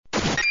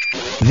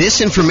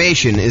This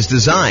information is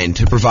designed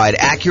to provide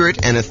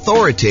accurate and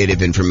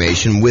authoritative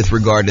information with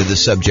regard to the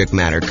subject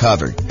matter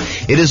covered.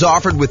 It is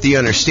offered with the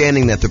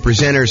understanding that the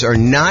presenters are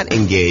not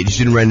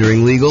engaged in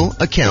rendering legal,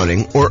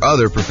 accounting, or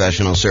other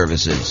professional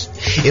services.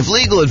 If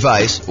legal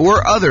advice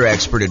or other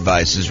expert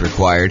advice is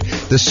required,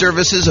 the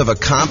services of a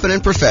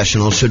competent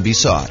professional should be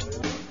sought.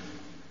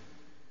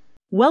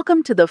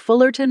 Welcome to the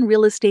Fullerton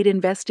Real Estate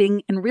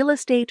Investing and Real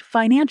Estate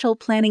Financial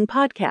Planning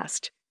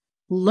Podcast.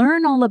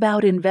 Learn all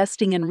about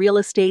investing in real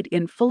estate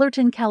in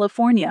Fullerton,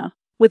 California,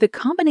 with a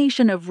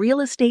combination of real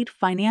estate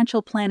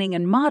financial planning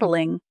and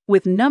modeling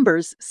with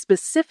numbers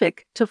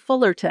specific to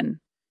Fullerton,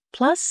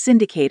 plus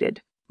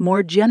syndicated,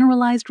 more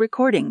generalized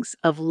recordings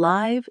of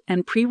live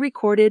and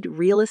pre-recorded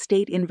real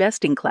estate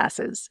investing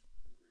classes.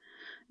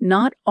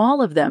 Not all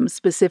of them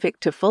specific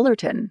to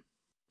Fullerton.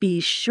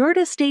 Be sure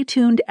to stay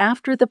tuned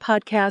after the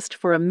podcast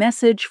for a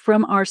message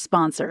from our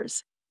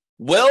sponsors.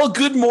 Well,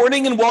 good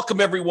morning and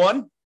welcome,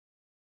 everyone.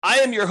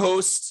 I am your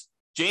host,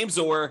 James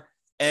Orr,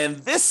 and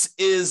this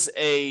is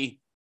a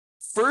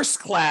first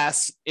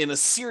class in a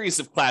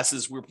series of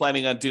classes we're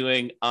planning on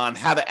doing on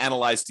how to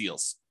analyze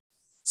deals.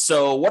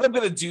 So what I'm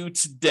going to do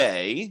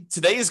today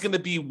is going to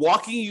be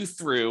walking you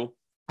through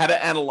how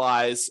to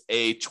analyze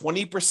a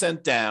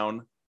 20%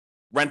 down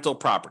rental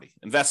property,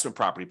 investment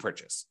property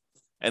purchase.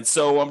 And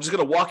so I'm just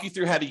going to walk you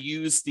through how to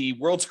use the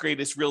world's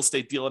greatest real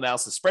estate deal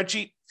analysis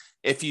spreadsheet.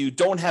 If you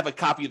don't have a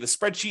copy of the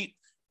spreadsheet,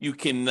 you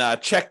can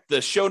check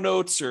the show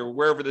notes or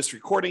wherever this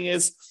recording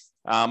is.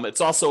 It's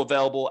also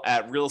available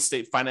at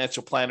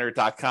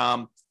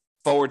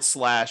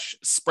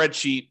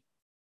realestateFinancialPlanner.com/spreadsheet.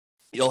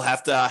 You'll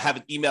have to have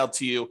it emailed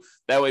to you.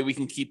 That way we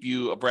can keep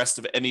you abreast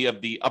of any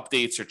of the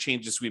updates or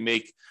changes we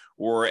make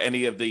or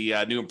any of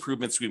the new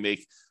improvements we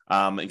make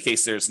in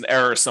case there's an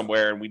error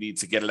somewhere and we need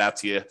to get it out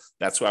to you.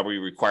 That's why we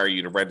require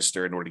you to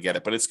register in order to get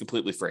it, but it's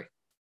completely free.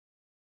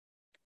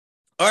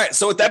 All right,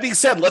 so with that being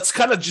said, let's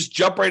kind of just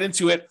jump right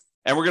into it.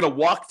 And we're going to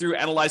walk through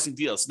analyzing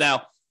deals.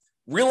 Now,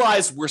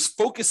 realize we're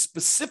focused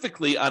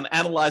specifically on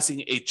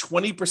analyzing a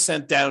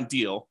 20% down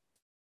deal.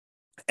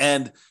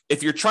 And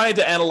if you're trying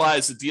to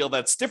analyze a deal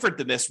that's different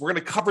than this, we're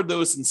going to cover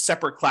those in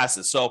separate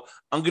classes. So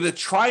I'm going to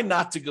try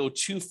not to go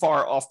too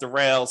far off the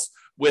rails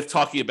with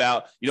talking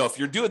about, if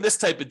you're doing this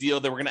type of deal,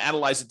 then we're going to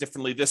analyze it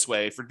differently this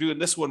way. If we're doing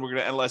this one, we're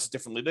going to analyze it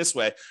differently this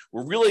way.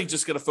 We're really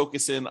just going to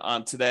focus in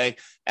on today,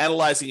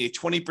 analyzing a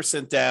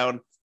 20%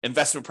 down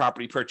investment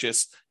property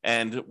purchase,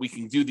 and we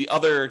can do the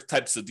other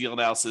types of deal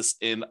analysis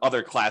in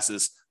other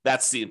classes.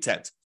 That's the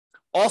intent.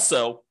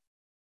 Also,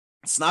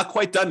 it's not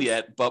quite done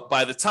yet, but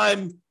by the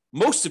time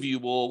most of you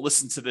will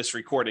listen to this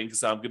recording,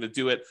 because I'm going to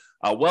do it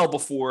well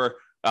before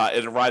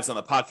it arrives on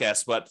the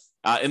podcast, but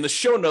in the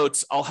show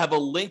notes, I'll have a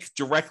link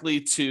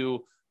directly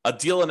to a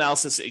deal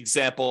analysis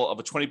example of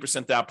a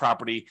 20% down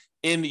property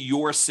in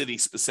your city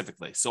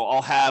specifically. So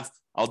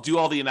I'll do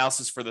all the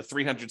analysis for the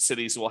 300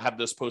 cities. We'll have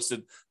those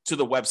posted to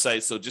the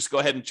website. So just go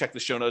ahead and check the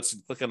show notes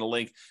and click on the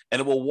link, and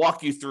it will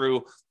walk you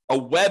through a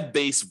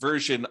web-based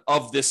version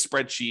of this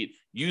spreadsheet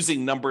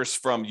using numbers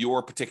from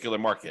your particular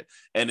market.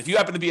 And if you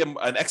happen to be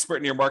an expert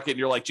in your market and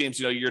you're like, James,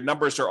 your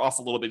numbers are off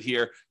a little bit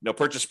here.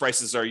 Purchase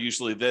prices are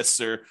usually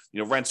this, or,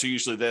 rents are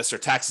usually this, or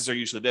taxes are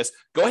usually this.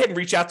 Go ahead and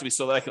reach out to me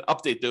so that I can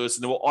update those,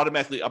 and it will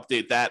automatically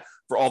update that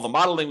for all the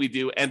modeling we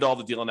do and all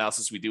the deal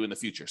analysis we do in the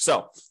future.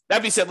 So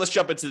that being said, let's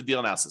jump into the deal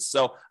analysis.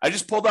 So I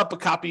just pulled up a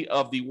copy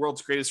of the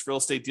world's greatest real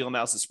estate deal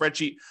analysis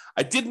spreadsheet.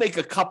 I did make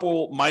a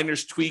couple minor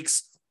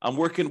tweaks. I'm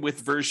working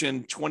with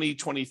version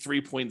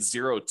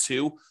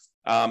 2023.02.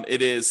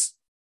 It is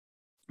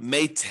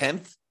May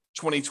 10th,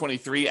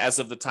 2023, as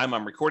of the time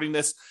I'm recording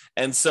this.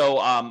 And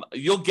so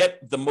you'll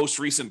get the most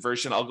recent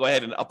version. I'll go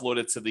ahead and upload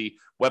it to the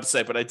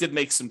website, but I did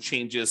make some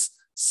changes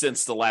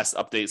since the last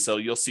update. So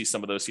you'll see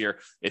some of those here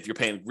if you're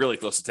paying really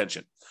close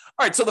attention.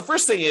 All right. So the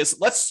first thing is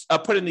let's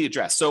put in the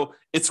address. So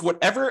it's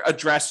whatever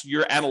address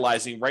you're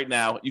analyzing right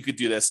now, you could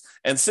do this.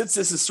 And since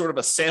this is sort of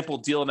a sample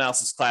deal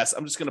analysis class,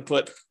 I'm just going to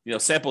put,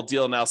 sample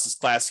deal analysis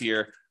class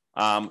here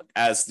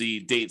as the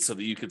date so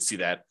that you could see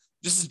that.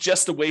 This is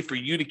just a way for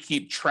you to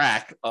keep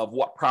track of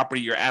what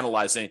property you're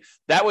analyzing.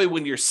 That way,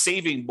 when you're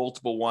saving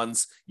multiple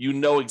ones, you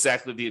know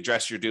exactly the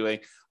address you're doing.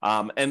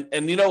 And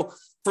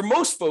for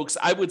most folks,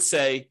 I would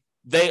say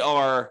they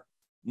are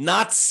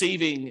not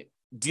saving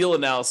deal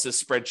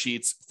analysis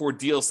spreadsheets for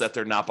deals that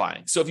they're not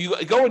buying. So if you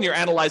go and you're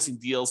analyzing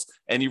deals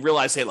and you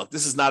realize, hey, look,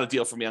 this is not a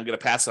deal for me, I'm going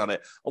to pass on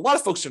it. A lot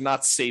of folks are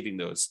not saving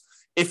those.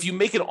 If you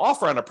make an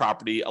offer on a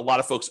property, a lot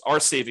of folks are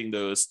saving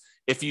those.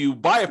 If you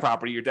buy a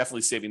property, you're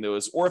definitely saving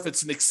those. Or if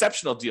it's an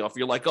exceptional deal, if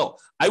you're like, oh,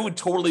 I would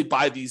totally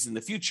buy these in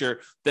the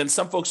future, then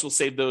some folks will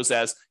save those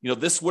as,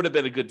 this would have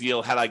been a good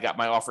deal had I got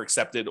my offer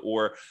accepted,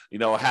 or,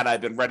 had I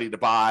been ready to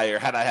buy, or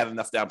had I had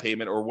enough down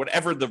payment, or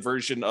whatever the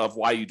version of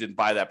why you didn't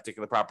buy that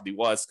particular property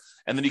was.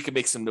 And then you can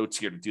make some notes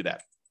here to do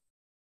that.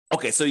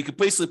 Okay, so you could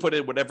basically put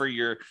in whatever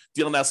your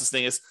deal analysis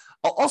thing is.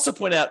 I'll also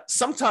point out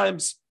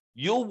sometimes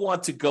you'll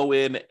want to go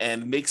in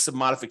and make some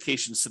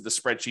modifications to the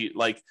spreadsheet.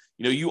 Like,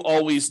 you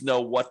always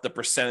know what the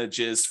percentage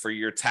is for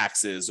your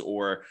taxes,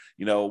 or,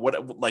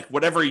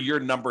 whatever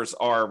your numbers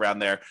are around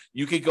there.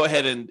 You could go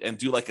ahead and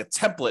do like a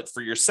template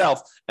for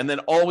yourself, and then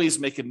always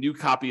make a new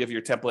copy of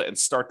your template and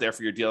start there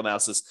for your deal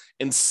analysis,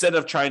 instead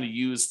of trying to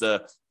use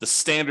the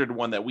standard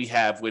one that we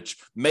have, which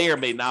may or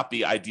may not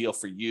be ideal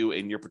for you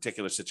in your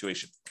particular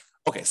situation.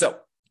 Okay, so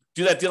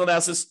do that deal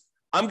analysis.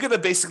 I'm going to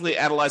basically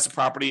analyze the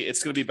property.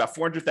 It's going to be about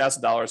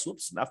 $400,000.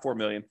 Whoops, not $4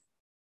 million.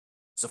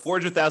 So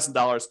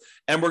 $400,000,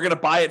 and we're going to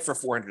buy it for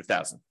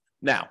 $400,000.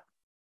 Now,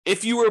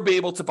 if you were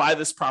able to buy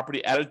this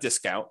property at a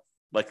discount,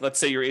 like let's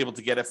say you're able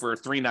to get it for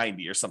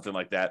 $390 or something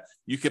like that,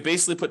 you could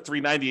basically put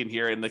 $390 in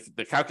here, and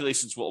the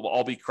calculations will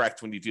all be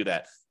correct when you do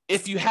that.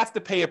 If you have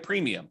to pay a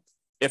premium,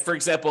 if, for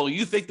example,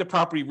 you think the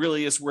property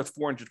really is worth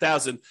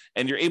 $400,000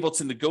 and you're able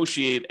to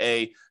negotiate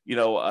you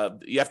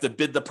have to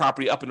bid the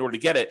property up in order to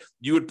get it,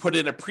 you would put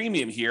in a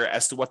premium here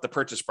as to what the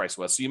purchase price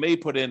was. So you may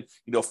put in,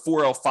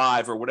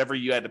 $405 or whatever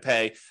you had to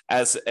pay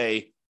as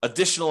a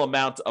additional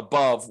amount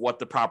above what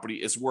the property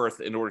is worth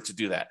in order to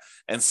do that.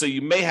 And so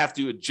you may have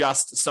to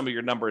adjust some of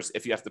your numbers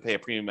if you have to pay a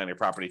premium on your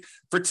property.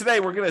 For today,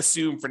 we're going to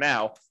assume for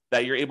now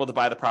that you're able to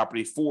buy the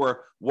property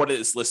for what it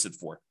is listed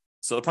for.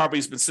 So the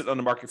property's been sitting on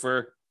the market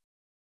for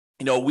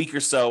a week or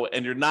so,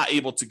 and you're not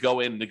able to go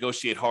in and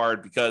negotiate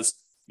hard because,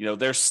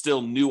 they're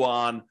still new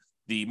on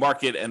the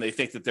market and they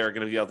think that they're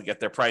going to be able to get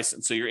their price.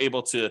 And so you're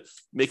able to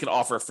make an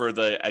offer for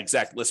the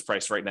exact list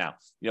price right now.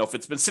 If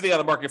it's been sitting on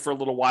the market for a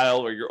little while,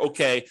 or you're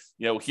okay,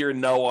 hear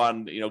no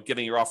on,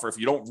 getting your offer. If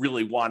you don't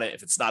really want it,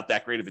 if it's not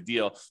that great of a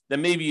deal,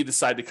 then maybe you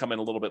decide to come in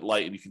a little bit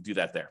light, and you can do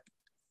that there.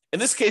 In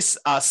this case,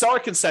 seller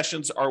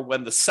concessions are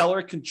when the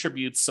seller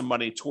contributes some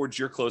money towards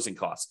your closing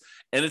costs,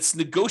 and it's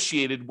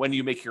negotiated when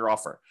you make your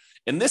offer.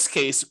 In this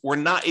case, we're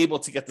not able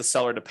to get the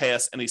seller to pay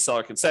us any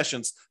seller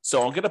concessions,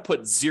 so I'm going to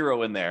put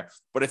 0 in there.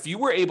 But if you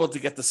were able to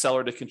get the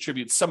seller to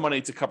contribute some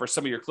money to cover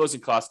some of your closing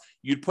costs,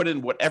 you'd put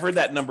in whatever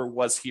that number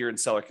was here in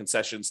seller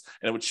concessions,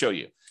 and it would show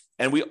you.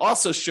 And we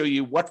also show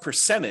you what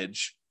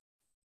percentage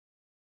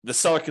the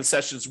seller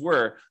concessions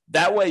were.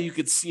 That way you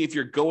could see if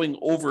you're going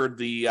over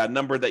the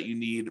number that you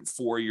need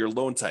for your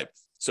loan type.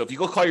 So if you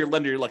go call your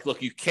lender, you're like,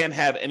 look, you can't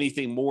have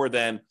anything more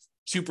than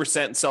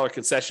 2% in seller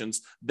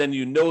concessions, then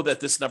you know that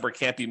this number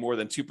can't be more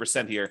than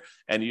 2% here.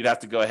 And you'd have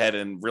to go ahead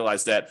and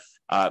realize that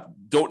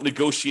don't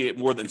negotiate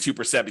more than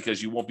 2%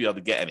 because you won't be able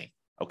to get any.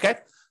 Okay.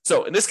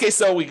 So in this case,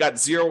 though, we got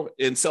 0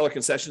 in seller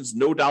concessions,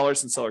 no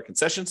dollars in seller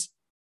concessions.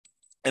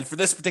 And for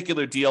this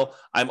particular deal,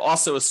 I'm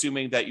also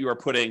assuming that you are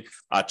putting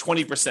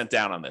 20%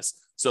 down on this.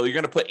 So you're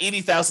going to put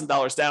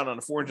 $80,000 down on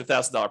a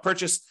 $400,000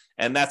 purchase,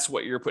 and that's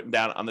what you're putting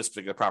down on this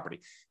particular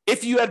property.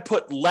 If you had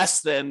put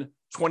less than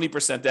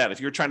 20% down, if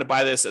you're trying to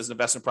buy this as an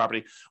investment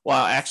property,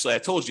 well, actually, I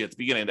told you at the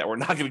beginning that we're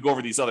not going to go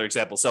over these other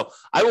examples. So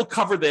I will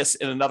cover this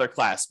in another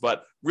class,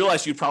 but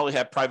realize you'd probably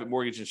have private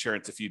mortgage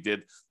insurance if you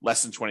did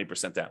less than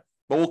 20% down.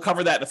 But we'll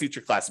cover that in a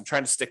future class. I'm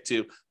trying to stick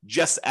to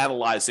just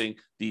analyzing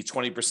the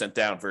 20%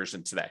 down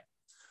version today.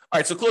 All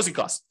right, so closing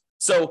costs.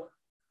 So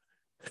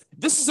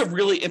this is a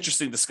really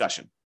interesting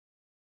discussion.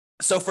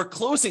 So for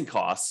closing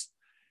costs,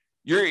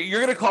 you're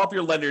going to call up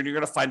your lender and you're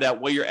going to find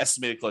out what your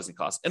estimated closing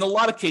costs. In a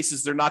lot of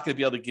cases, they're not going to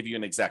be able to give you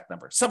an exact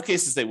number. Some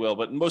cases they will,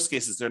 but in most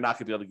cases, they're not going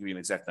to be able to give you an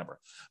exact number.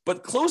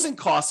 But closing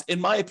costs,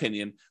 in my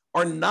opinion,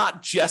 are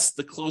not just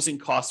the closing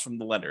costs from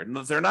the lender.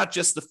 They're not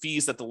just the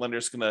fees that the lender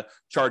is going to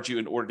charge you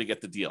in order to get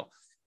the deal.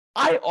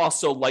 I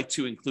also like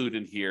to include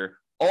in here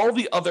all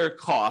the other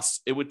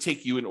costs it would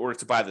take you in order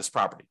to buy this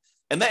property.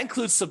 And that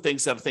includes some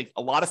things that I think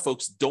a lot of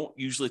folks don't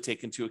usually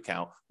take into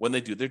account when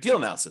they do their deal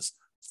analysis.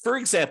 For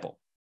example,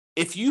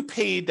 if you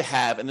paid to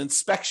have an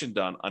inspection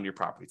done on your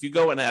property, if you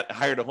go and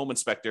hired a home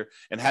inspector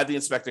and had the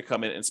inspector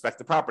come in and inspect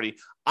the property,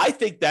 I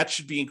think that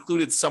should be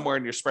included somewhere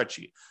in your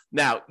spreadsheet.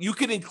 Now, you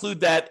can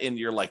include that in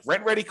your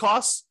rent ready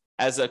costs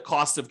as a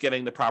cost of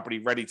getting the property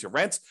ready to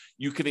rent.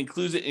 You can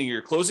include it in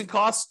your closing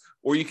costs,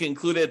 or you can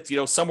include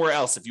it, somewhere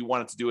else if you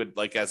wanted to do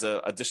it as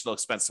an additional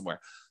expense somewhere.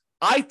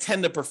 I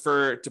tend to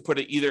prefer to put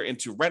it either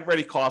into rent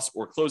ready costs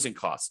or closing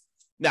costs.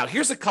 Now,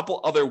 here's a couple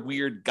other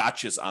weird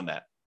gotchas on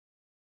that.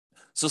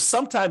 So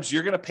sometimes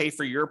you're going to pay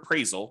for your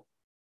appraisal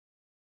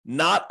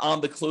not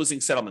on the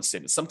closing settlement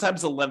statement.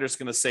 Sometimes the lender is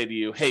going to say to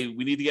you, hey,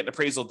 we need to get an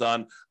appraisal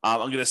done. I'm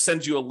going to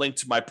send you a link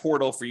to my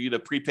portal for you to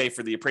prepay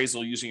for the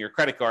appraisal using your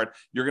credit card.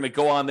 You're going to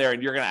go on there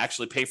and you're going to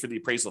actually pay for the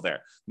appraisal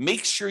there.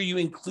 Make sure you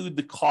include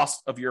the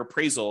cost of your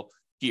appraisal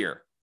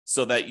here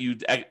so that you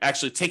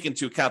actually take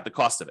into account the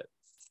cost of it.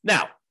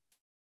 Now,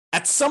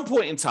 at some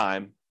point in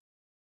time,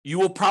 you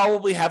will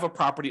probably have a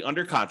property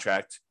under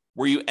contract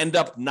where you end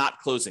up not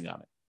closing on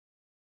it,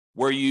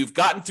 where you've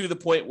gotten through the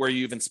point where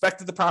you've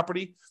inspected the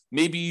property,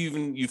 maybe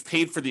you've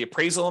paid for the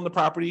appraisal on the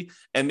property,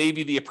 and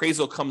maybe the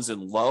appraisal comes in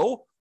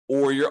low,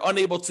 or you're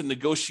unable to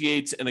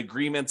negotiate an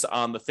agreement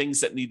on the things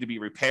that need to be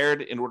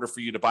repaired in order for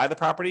you to buy the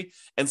property.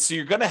 And so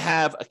you're going to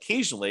have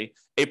occasionally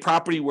a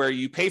property where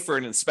you pay for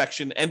an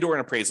inspection and or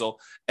an appraisal,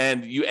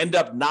 and you end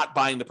up not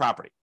buying the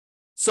property.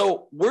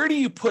 So where do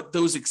you put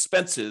those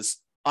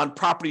expenses on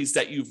properties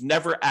that you've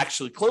never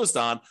actually closed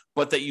on,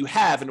 but that you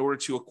have in order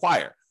to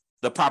acquire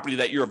the property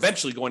that you're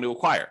eventually going to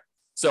acquire.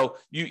 So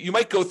you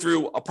might go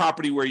through a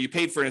property where you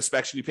paid for an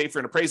inspection, you paid for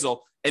an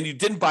appraisal, and you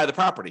didn't buy the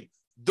property.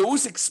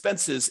 Those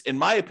expenses, in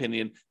my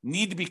opinion,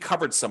 need to be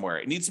covered somewhere.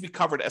 It needs to be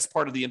covered as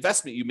part of the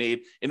investment you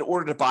made in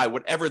order to buy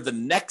whatever the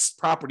next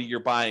property you're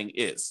buying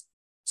is.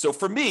 So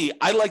for me,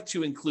 I like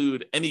to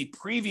include any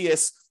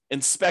previous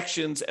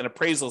inspections and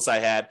appraisals I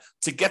had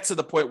to get to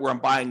the point where I'm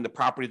buying the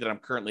property that I'm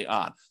currently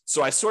on.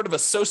 So I sort of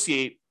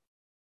associate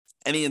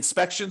any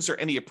inspections or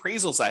any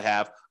appraisals I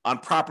have on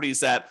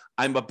properties that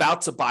I'm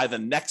about to buy the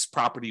next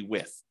property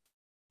with,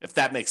 if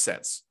that makes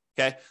sense.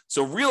 Okay.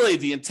 So really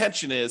the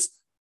intention is,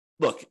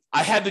 look,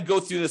 I had to go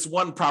through this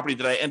one property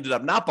that I ended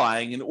up not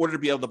buying in order to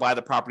be able to buy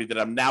the property that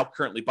I'm now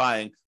currently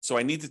buying. So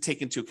I need to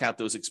take into account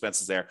those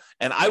expenses there.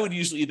 And I would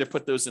usually either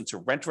put those into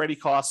rent ready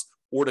costs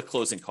or to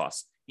closing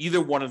costs.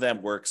 Either one of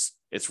them works.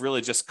 It's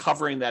really just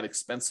covering that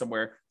expense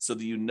somewhere so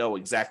that you know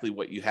exactly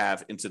what you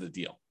have into the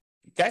deal.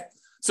 Okay.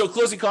 So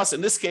closing costs,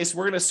 in this case,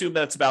 we're going to assume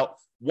that it's about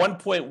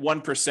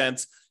 1.1%.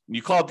 And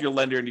you call up your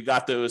lender and you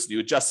got those, and you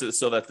adjust it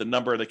so that the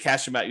number, the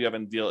cash amount you have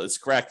in the deal is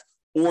correct,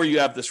 or you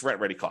have this rent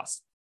ready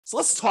cost. So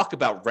let's talk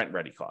about rent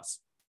ready costs.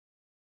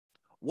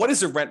 What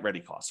is a rent ready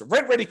cost? A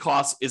rent ready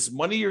cost is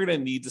money you're going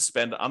to need to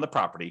spend on the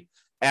property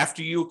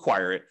after you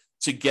acquire it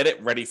to get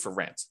it ready for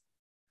rent.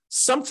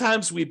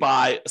 Sometimes we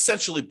buy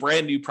essentially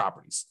brand new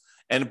properties,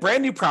 and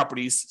brand new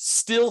properties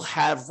still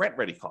have rent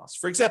ready costs.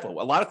 For example,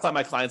 a lot of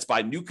my clients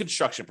buy new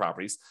construction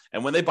properties,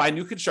 and when they buy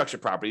new construction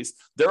properties,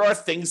 there are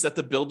things that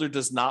the builder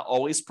does not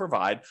always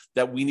provide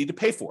that we need to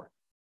pay for.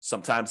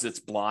 Sometimes it's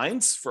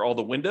blinds for all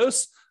the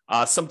windows.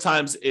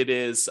 Sometimes it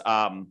is,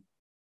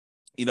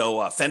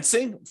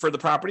 fencing for the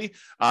property.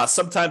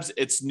 Sometimes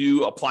it's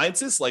new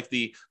appliances, like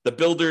the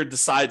builder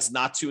decides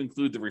not to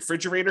include the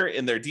refrigerator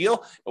in their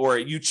deal, or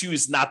you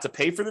choose not to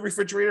pay for the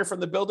refrigerator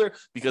from the builder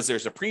because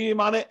there's a premium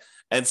on it.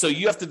 And so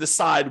you have to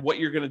decide what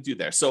you're going to do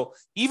there. So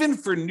even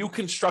for new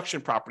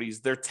construction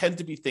properties, there tend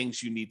to be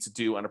things you need to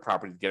do on a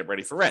property to get it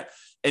ready for rent.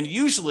 And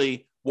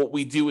usually what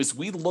we do is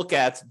we look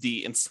at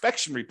the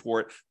inspection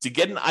report to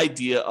get an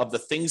idea of the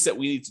things that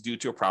we need to do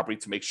to a property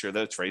to make sure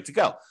that it's ready to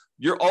go.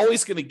 You're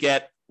always going to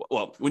get,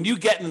 when you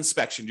get an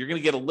inspection, you're going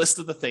to get a list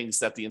of the things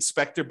that the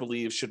inspector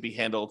believes should be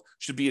handled,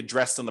 should be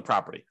addressed on the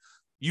property.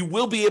 You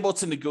will be able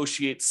to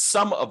negotiate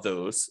some of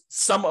those,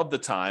 some of the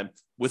time,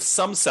 with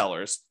some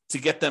sellers to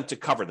get them to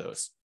cover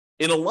those.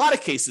 In a lot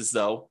of cases,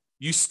 though,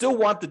 you still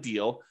want the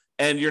deal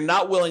and you're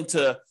not willing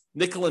to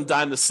nickel and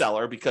dime the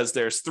seller because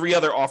there's 3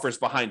 other offers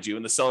behind you,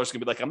 and the seller's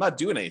gonna be like, I'm not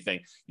doing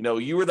anything.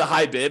 You were the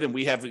high bid, and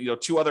we have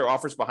 2 other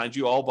offers behind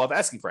you, all above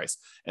asking price.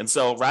 And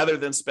so rather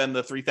than spend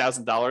the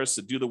 $3,000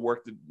 to do the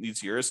work that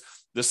needs yours,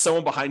 there's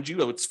someone behind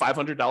you it's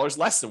 $500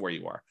 less than where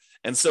you are.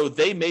 And so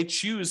they may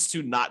choose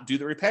to not do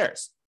the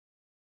repairs.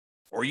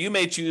 Or you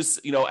may choose,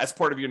 as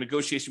part of your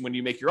negotiation when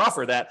you make your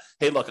offer that,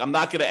 hey, look, I'm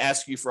not going to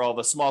ask you for all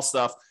the small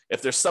stuff.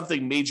 If there's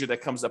something major that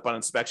comes up on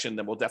inspection,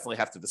 then we'll definitely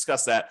have to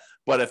discuss that.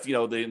 But if,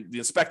 the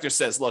inspector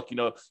says, look,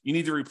 you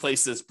need to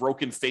replace this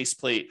broken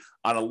faceplate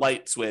on a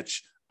light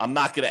switch, I'm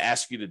not going to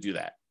ask you to do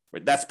that.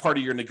 Right? That's part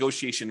of your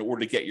negotiation in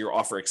order to get your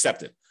offer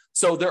accepted.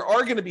 So there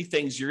are going to be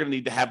things you're going to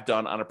need to have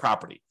done on a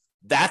property.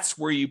 That's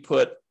where you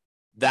put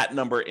that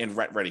number in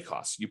rent ready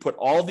costs. You put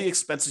all the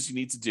expenses you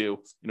need to do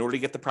in order to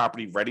get the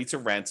property ready to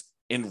rent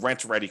in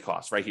rent ready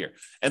costs right here.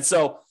 And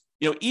so,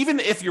 even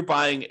if you're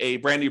buying a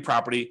brand new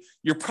property,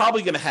 you're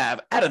probably going to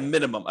have at a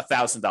minimum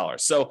 $1,000.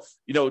 So,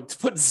 to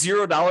put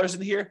 $0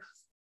 in here,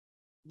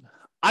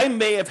 I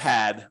may have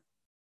had,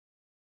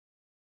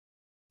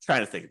 trying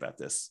to think about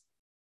this.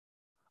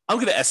 I'm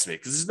going to estimate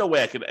because there's no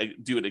way I could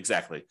do it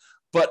exactly,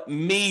 but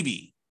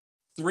maybe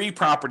 3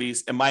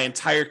 properties in my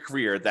entire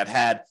career that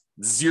had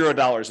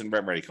 $0 in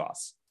rent ready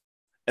costs.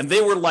 And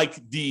they were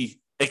like the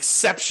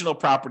exceptional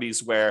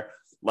properties where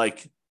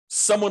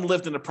someone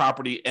lived in a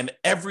property and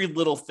every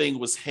little thing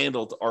was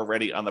handled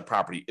already on the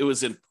property. It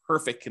was in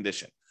perfect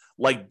condition,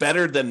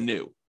 better than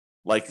new,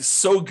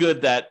 so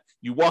good that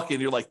you walk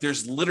in, you're like,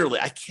 there's literally,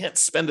 I can't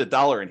spend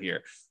 $1 in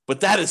here.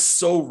 But that is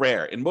so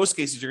rare. In most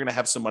cases, you're going to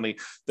have some money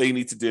that you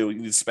need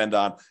to spend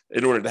on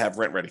in order to have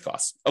rent ready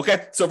costs.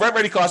 Okay. So rent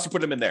ready costs, you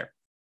put them in there.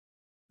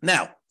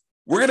 Now,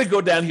 we're going to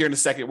go down here in a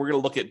second. We're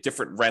going to look at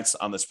different rents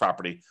on this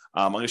property.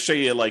 I'm going to show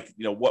you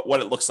what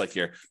it looks like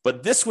here.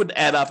 But this would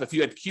add up if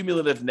you had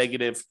cumulative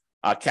negative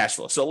cash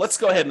flow. So let's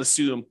go ahead and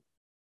assume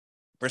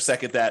for a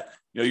second that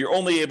you're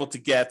only able to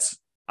get,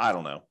 I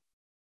don't know,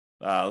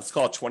 let's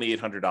call it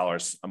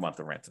 $2,800 a month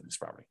of rent on this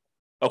property.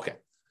 Okay.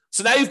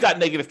 So now you've got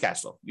negative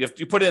cash flow.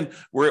 You put in,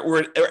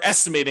 we're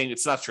estimating,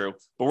 it's not true,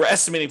 but we're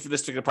estimating for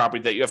this particular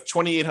property that you have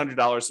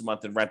 $2,800 a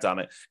month in rent on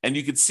it. And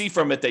you can see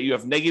from it that you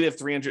have negative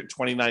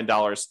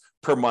 $329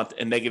 per month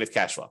in negative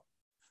cash flow.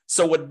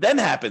 So what then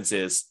happens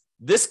is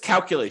this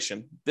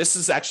calculation, this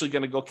is actually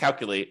going to go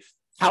calculate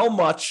how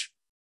much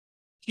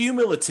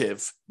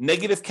cumulative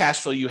negative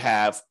cash flow you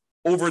have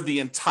over the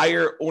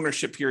entire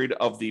ownership period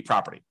of the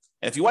property.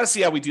 And if you want to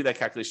see how we do that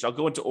calculation, I'll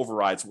go into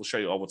overrides. We'll show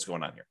you all what's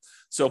going on here.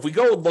 So if we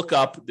go and look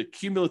up the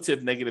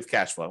cumulative negative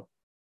cash flow,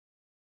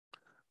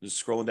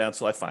 just scrolling down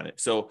until I find it.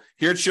 So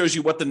here it shows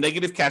you what the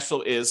negative cash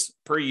flow is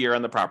per year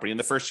on the property in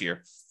the first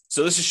year.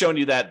 So this is showing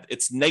you that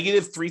it's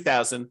negative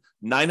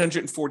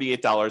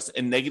 $3,948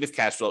 in negative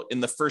cash flow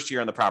in the first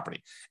year on the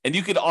property. And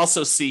you could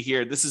also see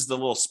here, this is the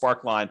little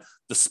spark line.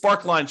 The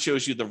spark line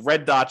shows you, the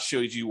red dot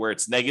shows you where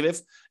it's negative,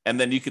 and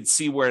then you can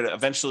see where it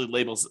eventually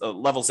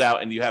levels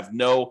out and you have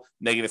no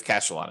negative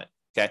cash flow on it.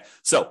 Okay,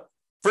 so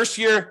first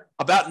year,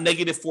 about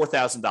negative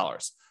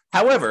 $4,000.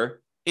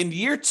 However, in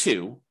year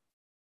 2,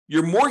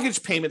 your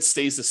mortgage payment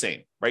stays the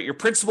same, right? Your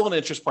principal and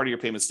interest part of your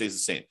payment stays the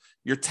same.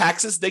 Your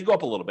taxes, they go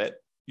up a little bit.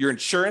 Your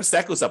insurance,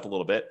 that goes up a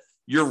little bit.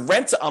 Your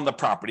rent on the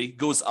property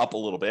goes up a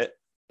little bit.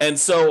 And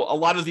so a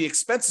lot of the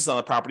expenses on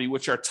the property,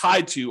 which are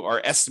tied to our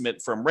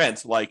estimate from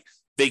rent, like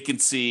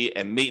vacancy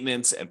and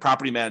maintenance and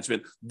property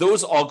management,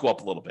 those all go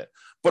up a little bit.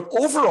 But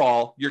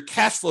overall, your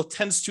cash flow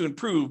tends to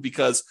improve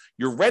because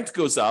your rent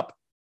goes up.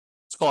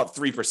 Let's call it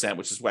 3%,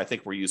 which is what I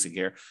think we're using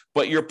here.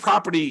 But your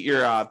property,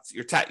 your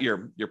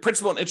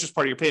principal and interest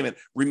part of your payment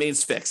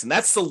remains fixed. And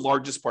that's the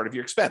largest part of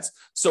your expense.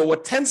 So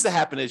what tends to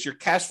happen is your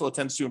cash flow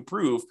tends to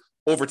improve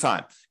over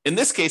time. In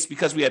this case,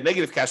 because we had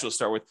negative cash flow to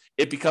start with,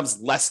 it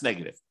becomes less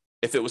negative.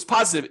 If it was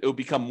positive, it would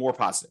become more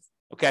positive.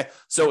 Okay.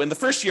 So in the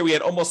first year, we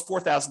had almost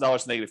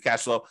 $4,000 negative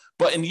cash flow.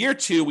 But in year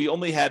 2, we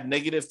only had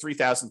negative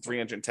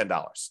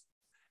 $3,310.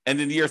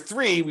 And in year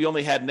 3, we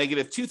only had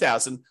negative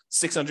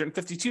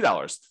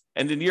 $2,652.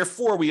 And in year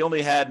 4, we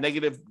only had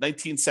negative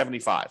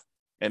 $1,975.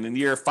 And in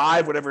year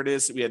 5, whatever it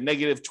is, we had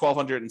negative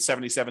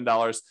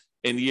 $1,277.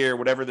 In year,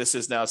 whatever this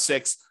is now,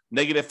 6,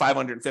 negative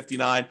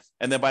 $559.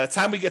 And then by the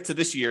time we get to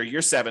this year,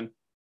 year 7,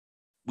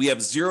 we have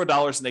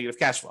 $0 negative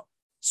cash flow.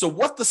 So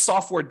what the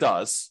software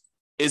does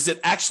is it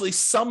actually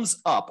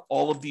sums up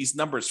all of these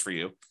numbers for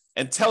you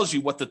and tells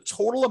you what the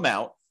total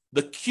amount,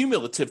 the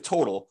cumulative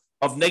total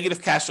of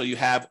negative cash flow you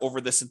have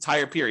over this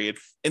entire period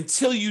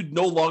until you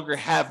no longer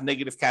have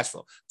negative cash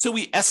flow. So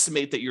we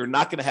estimate that you're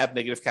not going to have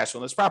negative cash flow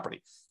on this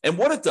property. And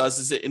what it does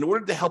is that in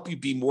order to help you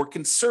be more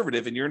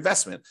conservative in your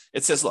investment,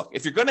 it says, look,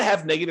 if you're going to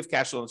have negative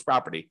cash flow on this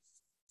property,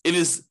 it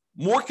is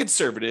more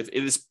conservative.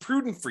 It is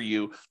prudent for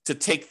you to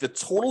take the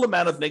total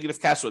amount of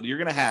negative cash flow that you're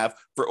going to have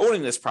for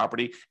owning this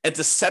property and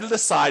to set it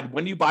aside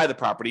when you buy the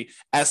property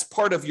as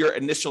part of your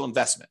initial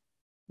investment.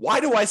 Why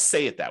do I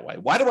say it that way?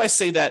 Why do I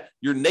say that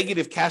your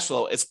negative cash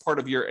flow is part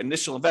of your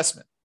initial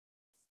investment?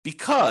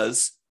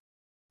 Because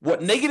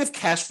what negative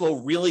cash flow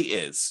really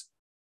is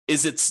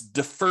it's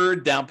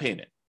deferred down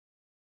payment.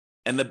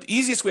 And the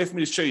easiest way for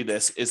me to show you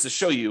this is to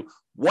show you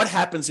what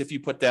happens if you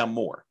put down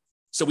more.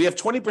 So we have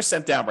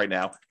 20% down right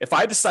now. If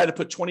I decide to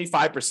put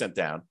 25%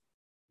 down,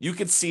 you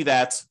can see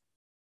that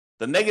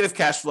the negative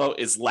cash flow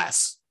is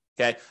less.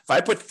 Okay. If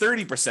I put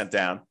 30%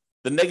 down,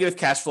 the negative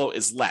cash flow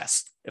is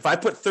less. If I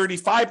put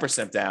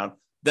 35% down,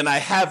 then I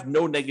have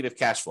no negative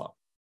cash flow.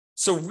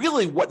 So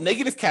really what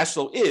negative cash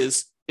flow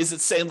is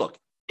it's saying, look,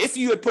 if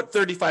you had put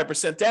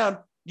 35% down,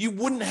 you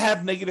wouldn't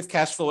have negative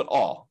cash flow at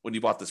all when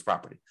you bought this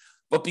property.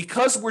 But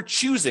because we're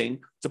choosing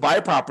to buy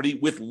a property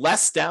with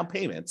less down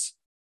payments,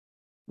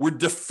 we're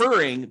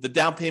deferring the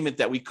down payment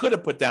that we could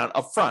have put down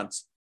up front.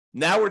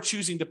 Now we're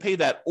choosing to pay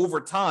that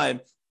over time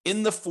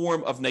in the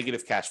form of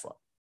negative cash flow.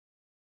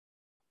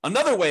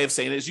 Another way of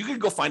saying it is you could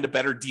go find a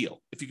better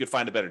deal if you could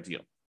find a better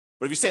deal.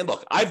 But if you're saying,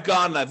 look, I've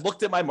gone and I've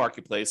looked at my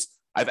marketplace,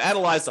 I've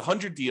analyzed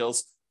 100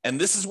 deals, and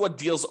this is what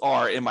deals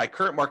are in my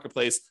current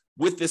marketplace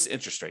with this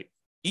interest rate,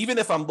 even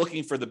if I'm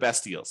looking for the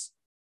best deals.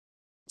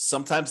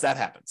 Sometimes that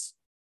happens.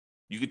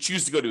 You could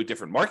choose to go to a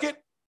different market.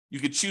 You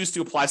could choose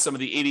to apply some of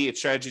the 88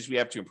 strategies we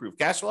have to improve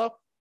cash flow.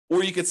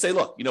 Or you could say,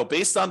 look,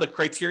 based on the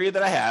criteria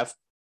that I have,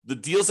 the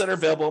deals that are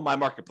available in my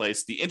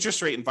marketplace, the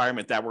interest rate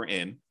environment that we're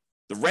in,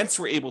 the rents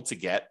we're able to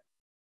get,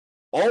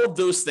 all of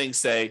those things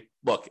say,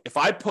 look, if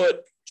I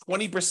put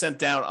 20%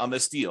 down on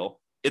this deal,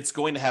 it's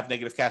going to have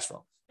negative cash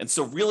flow. And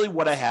so really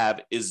what I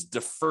have is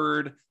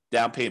deferred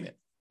down payment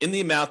in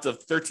the amount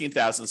of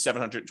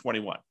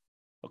 $13,721.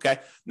 Okay.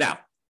 Now,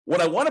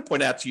 what I want to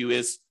point out to you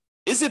is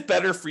it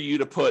better for you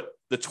to put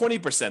the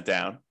 20%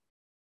 down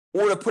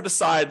or to put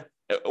aside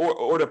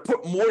or to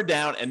put more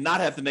down and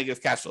not have the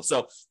negative cash flow?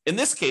 So in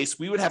this case,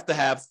 we would have to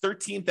have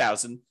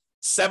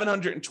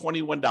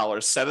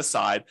 $13,721 set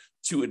aside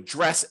to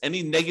address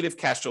any negative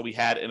cash flow we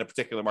had in a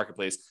particular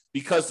marketplace,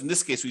 because in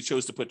this case, we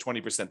chose to put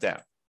 20%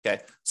 down.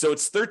 Okay. So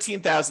it's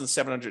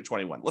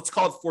 $13,721. Let's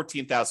call it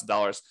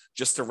 $14,000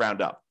 just to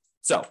round up.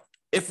 So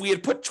if we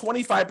had put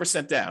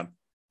 25% down,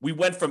 we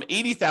went from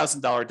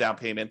 $80,000 down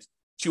payment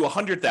to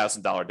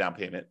 $100,000 down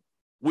payment,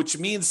 which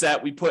means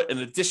that we put an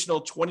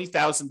additional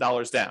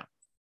 $20,000 down.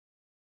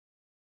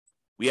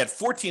 We had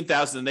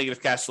 $14,000 in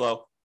negative cash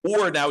flow,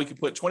 or now we can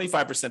put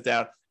 25%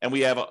 down and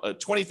we have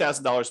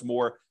 $20,000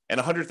 more and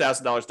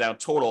 $100,000 down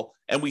total,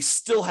 and we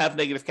still have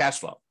negative cash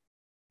flow.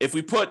 If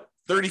we put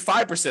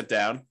 35%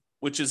 down,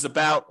 which is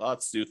about,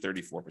 let's do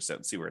 34%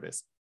 and see where it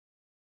is.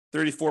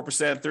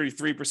 34%,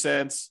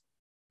 33%.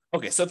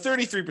 Okay, so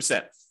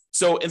 33%.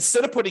 So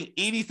instead of putting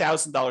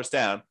 $80,000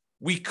 down,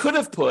 we could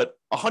have put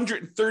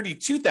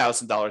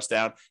 $132,000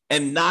 down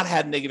and not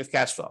had negative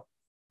cash flow.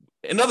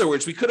 In other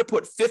words, we could have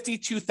put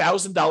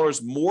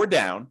 $52,000 more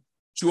down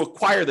to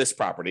acquire this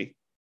property,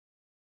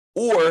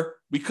 or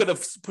we could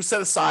have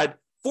set aside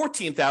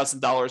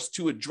 $14,000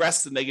 to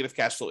address the negative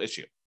cash flow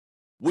issue.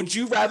 Would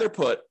you rather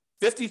put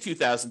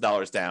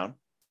 $52,000 down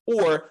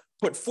or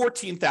put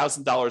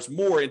 $14,000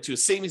 more into a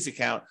savings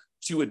account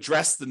to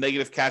address the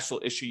negative cash flow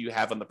issue you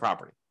have on the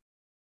property?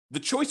 The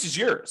choice is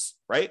yours,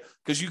 right?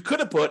 Because you could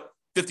have put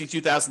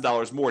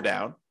 $52,000 more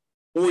down,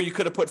 or you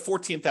could have put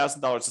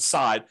 $14,000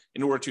 aside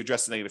in order to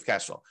address the negative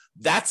cash flow.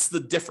 That's the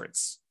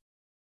difference,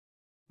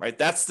 right?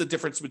 That's the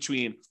difference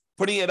between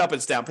putting it up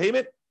as down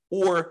payment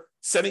or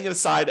setting it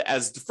aside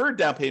as deferred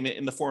down payment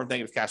in the form of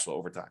negative cash flow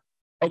over time.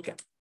 Okay,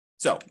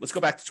 so let's go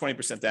back to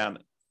 20% down.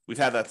 We've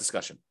had that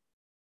discussion.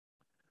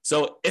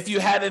 So if you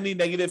had any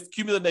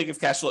cumulative negative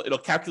cash flow, it'll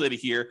calculate it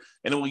here,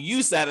 and it will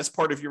use that as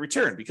part of your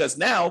return, because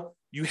now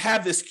you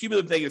have this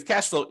cumulative negative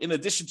cash flow in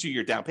addition to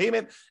your down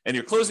payment and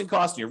your closing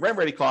costs and your rent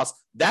ready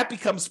costs. That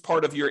becomes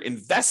part of your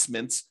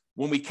investments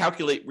when we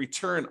calculate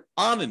return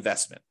on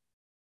investment,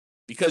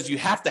 because you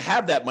have to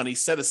have that money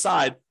set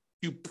aside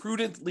to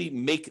prudently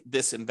make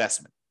this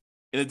investment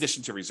in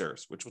addition to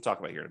reserves, which we'll talk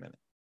about here in a minute.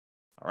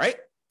 All right.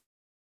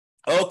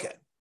 Okay.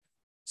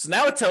 So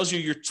now it tells you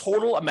your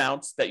total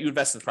amounts that you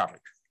invest in the property.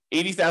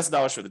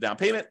 $80,000 for the down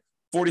payment,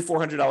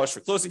 $4,400 for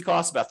closing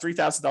costs, about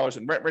 $3,000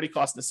 in rent ready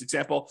costs in this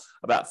example,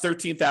 about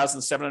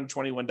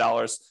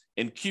 $13,721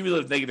 in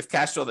cumulative negative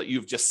cash flow that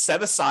you've just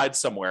set aside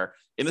somewhere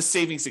in a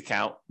savings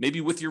account,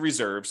 maybe with your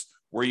reserves,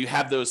 where you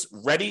have those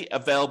ready,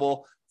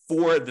 available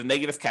for the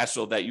negative cash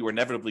flow that you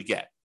inevitably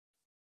get.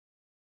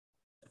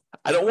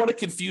 I don't want to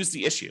confuse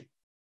the issue.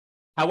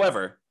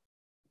 However,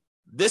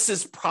 this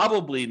is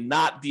probably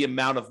not the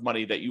amount of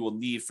money that you will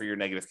need for your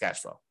negative cash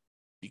flow,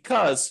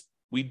 because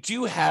we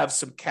do have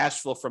some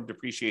cash flow from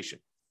depreciation.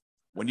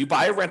 When you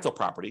buy a rental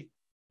property,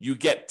 you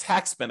get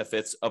tax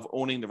benefits of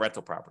owning the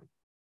rental property.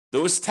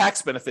 Those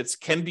tax benefits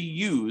can be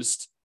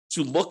used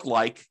to look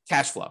like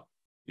cash flow,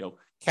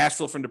 cash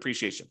flow from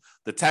depreciation.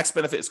 The tax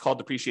benefit is called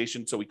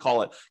depreciation, so we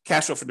call it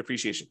cash flow from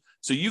depreciation.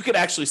 So you could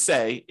actually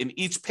say in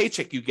each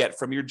paycheck you get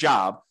from your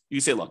job, you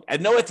say, look, I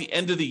know at the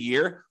end of the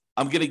year,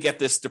 I'm going to get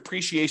this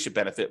depreciation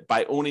benefit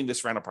by owning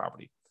this rental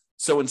property.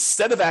 So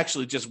instead of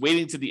actually just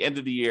waiting to the end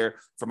of the year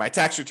for my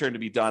tax return to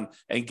be done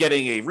and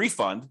getting a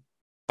refund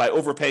by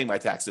overpaying my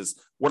taxes,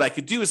 what I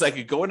could do is I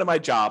could go into my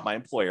job, my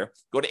employer,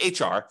 go to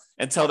HR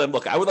and tell them,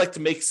 look, I would like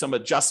to make some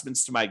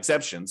adjustments to my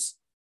exemptions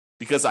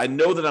because I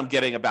know that I'm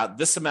getting about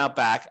this amount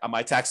back on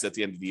my taxes at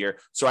the end of the year.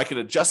 So I can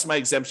adjust my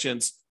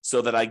exemptions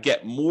so that I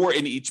get more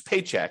in each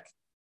paycheck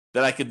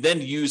that I could then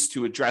use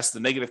to address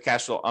the negative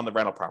cash flow on the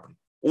rental property,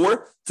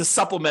 or to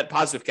supplement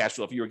positive cash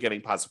flow if you were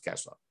getting positive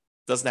cash flow.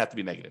 It doesn't have to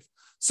be negative.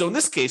 So in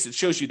this case, it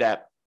shows you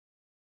that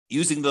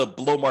using the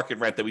below market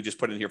rent that we just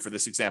put in here for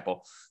this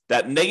example,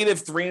 that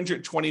negative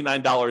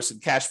 $329 in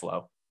cash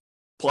flow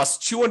plus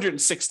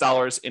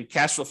 $206 in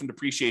cash flow from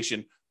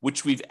depreciation,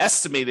 which we've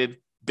estimated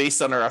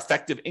based on our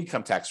effective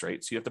income tax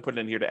rate. So you have to put it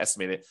in here to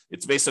estimate it.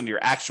 It's based on your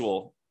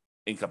actual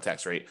income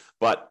tax rate.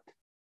 But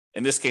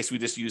in this case, we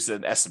just use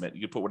an estimate.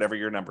 You can put whatever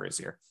your number is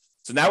here.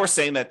 So now we're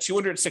saying that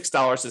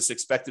 $206 is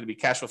expected to be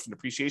cash flow from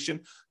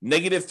depreciation,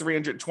 negative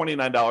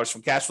 $329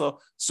 from cash flow.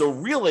 So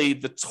really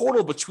the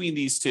total between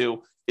these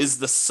two is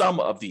the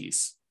sum of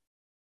these,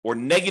 or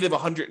negative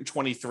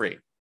 123.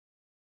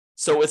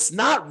 So it's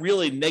not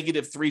really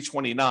negative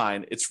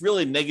 329. It's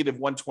really negative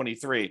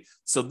 123.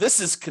 So this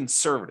is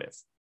conservative.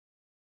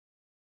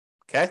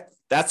 Okay.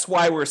 That's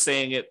why we're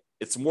saying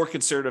it's more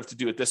conservative to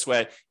do it this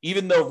way,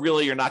 even though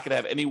really you're not going to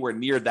have anywhere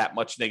near that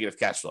much negative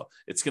cash flow.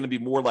 It's going to be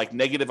more like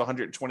negative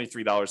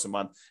 $123 a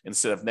month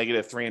instead of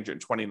negative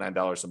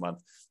 $329 a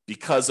month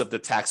because of the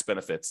tax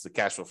benefits, the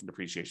cash flow from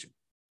depreciation.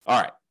 All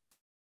right.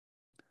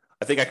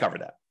 I think I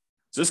covered that.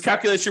 So this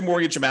calculates your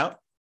mortgage amount.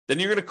 Then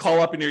you're going to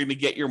call up and you're going to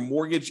get your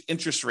mortgage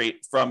interest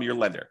rate from your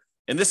lender.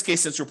 In this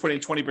case, since we're putting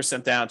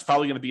 20% down, it's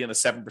probably going to be in the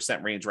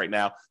 7% range right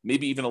now,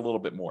 maybe even a little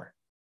bit more.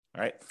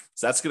 All right.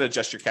 So that's going to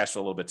adjust your cash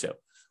flow a little bit too.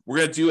 We're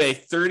going to do a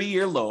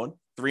 30-year loan,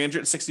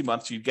 360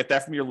 months. You'd get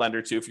that from your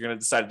lender too. If you're going to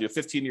decide to do a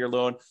 15-year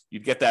loan,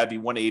 you'd get that, it'd be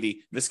 180. In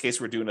this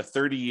case, we're doing a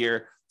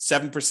 30-year,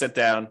 7%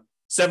 down,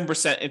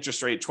 7%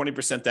 interest rate,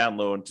 20% down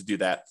loan to do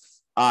that.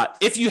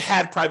 If you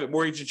had private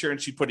mortgage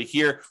insurance, you put it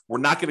here. We're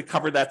not going to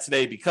cover that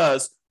today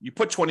because you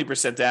put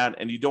 20% down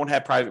and you don't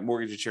have private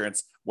mortgage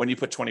insurance when you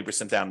put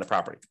 20% down in the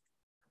property.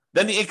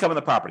 Then the income of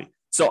the property.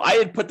 So I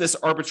had put this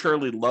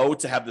arbitrarily low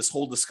to have this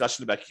whole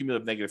discussion about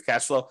cumulative negative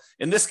cash flow.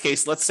 In this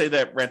case, let's say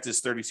that rent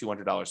is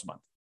 $3,200 a month,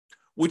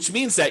 which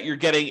means that you're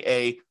getting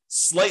a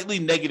slightly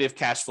negative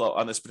cash flow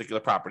on this particular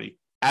property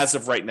as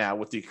of right now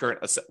with the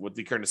current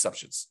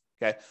assumptions.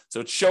 Okay,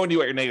 so it's showing you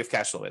what your negative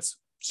cash flow is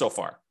so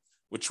far,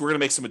 which we're going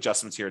to make some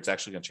adjustments here. It's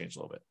actually going to change a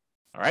little bit.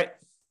 All right,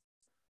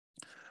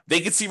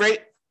 vacancy rate.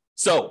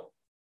 So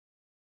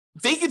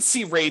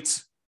vacancy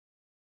rate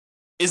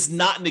is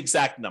not an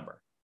exact number.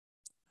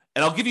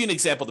 And I'll give you an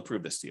example to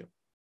prove this to you.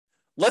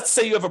 let's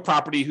say you have a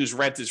property whose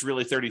rent is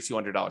really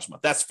 $3,200 a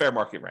month. That's fair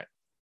market rent.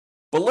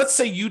 But let's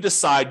say you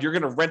decide you're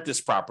going to rent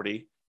this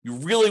property. You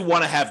really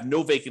want to have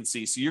no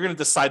vacancy. So you're going to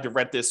decide to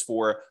rent this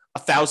for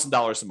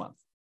 $1,000 a month.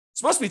 It's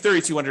supposed to be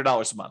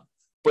 $3,200 a month,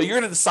 but you're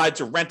going to decide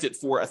to rent it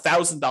for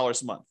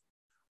 $1,000 a month.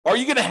 Are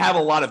you going to have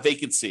a lot of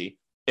vacancy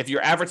if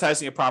you're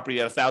advertising a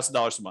property at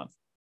 $1,000 a month?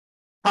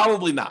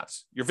 Probably not.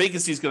 Your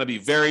vacancy is going to be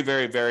very,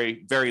 very,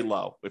 very, very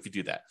low if you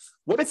do that.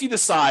 What if you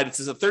decide it's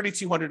a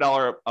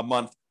 $3,200 a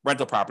month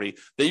rental property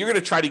that you're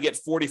going to try to get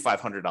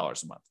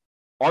 $4,500 a month?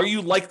 Are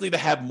you likely to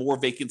have more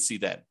vacancy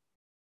then?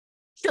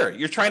 Sure,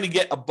 you're trying to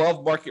get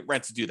above market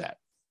rent to do that.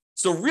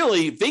 So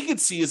really,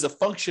 vacancy is a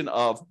function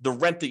of the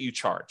rent that you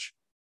charge.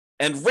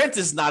 And rent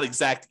is not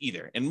exact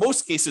either. In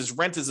most cases,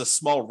 rent is a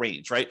small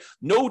range, right?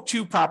 No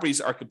two properties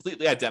are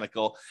completely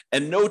identical,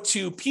 and no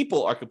two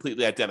people are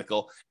completely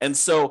identical. And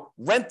so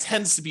rent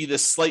tends to be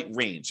this slight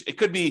range. It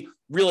could be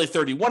really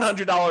 $3,100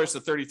 to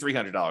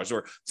 $3,300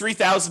 or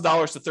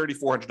 $3,000 to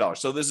 $3,400.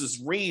 So there's this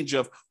range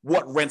of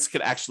what rents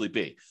could actually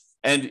be.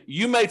 And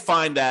you might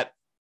find that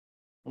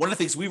one of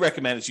the things we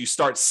recommend is you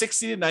start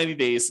 60 to 90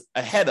 days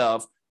ahead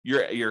of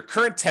your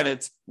current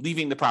tenant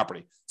leaving the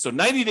property. So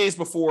 90 days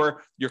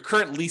before your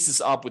current lease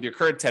is up with your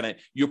current tenant,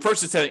 you approach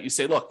the tenant, you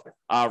say, look,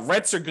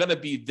 rents are going to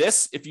be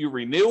this if you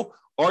renew.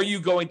 Are you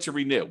going to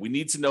renew? We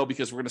need to know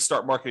because we're going to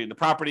start marketing the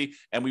property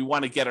and we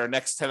want to get our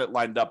next tenant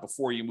lined up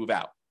before you move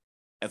out.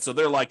 And so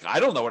they're like, I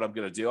don't know what I'm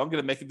going to do. I'm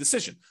going to make a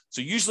decision.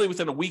 So usually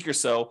within a week or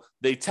so,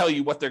 they tell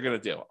you what they're going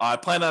to do. I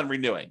plan on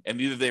renewing.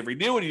 And either they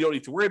renew and you don't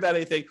need to worry about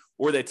anything,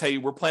 or they tell you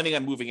we're planning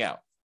on moving out.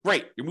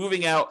 Great, you're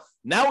moving out.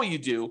 Now what you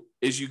do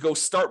is you go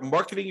start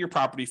marketing your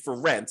property for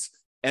rent.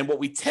 And what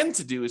we tend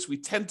to do is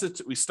we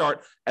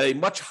start at a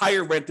much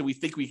higher rent than we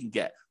think we can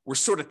get. We're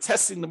sort of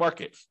testing the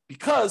market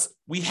because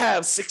we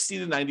have 60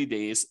 to 90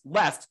 days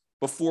left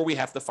before we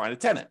have to find a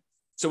tenant.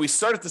 So we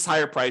start at this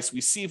higher price.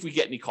 We see if we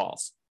get any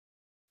calls.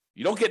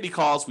 You don't get any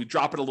calls, we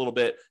drop it a little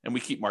bit and we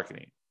keep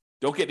marketing.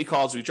 Don't get any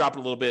calls, we drop it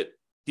a little bit,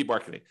 keep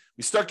marketing.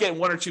 We start getting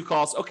one or two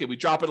calls. Okay, we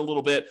drop it a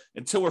little bit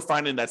until we're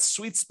finding that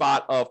sweet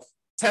spot of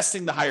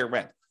testing the higher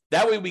rent.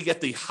 That way we get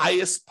the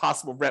highest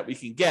possible rent we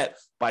can get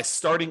by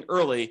starting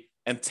early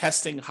and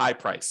testing high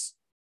price.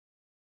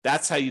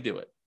 That's how you do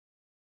it.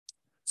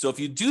 So if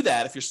you do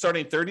that, if you're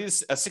starting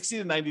 60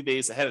 to 90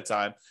 days ahead of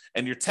time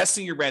and you're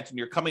testing your rent and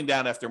you're coming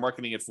down after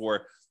marketing it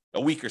for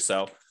a week or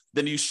so,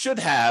 then you should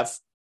have,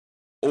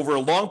 over a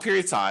long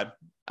period of time,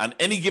 on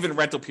any given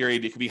rental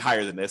period, it could be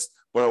higher than this,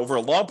 but over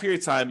a long period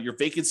of time, your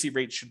vacancy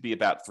rate should be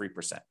about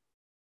 3%.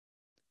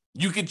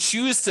 You could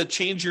choose to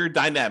change your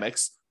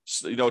dynamics,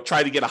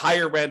 try to get a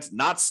higher rent,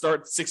 not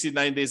start 60 to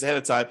 90 days ahead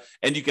of time,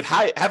 and you could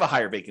have a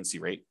higher vacancy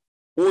rate.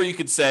 Or you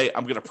could say,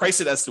 I'm going to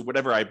price it as to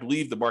whatever I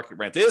believe the market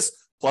rent is,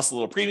 plus a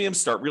little premium,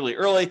 start really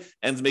early,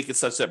 and make it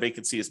such that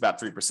vacancy is about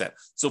 3%.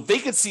 So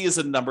vacancy is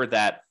a number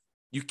that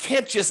you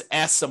can't just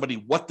ask somebody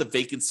what the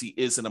vacancy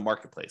is in a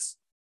marketplace,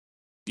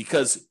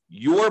 because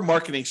your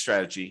marketing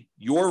strategy,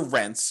 your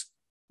rents,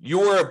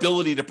 your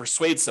ability to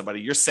persuade somebody,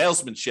 your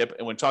salesmanship,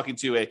 and when talking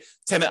to a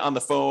tenant on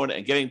the phone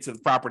and getting to the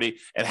property,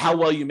 and how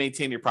well you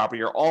maintain your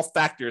property are all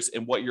factors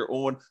in what your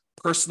own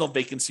personal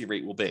vacancy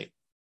rate will be.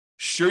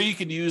 Sure, you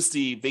can use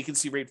the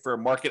vacancy rate for a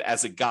market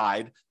as a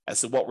guide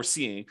as to what we're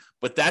seeing,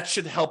 but that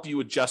should help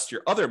you adjust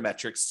your other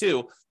metrics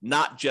too,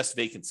 not just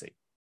vacancy.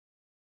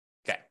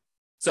 Okay,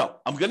 so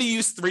I'm going to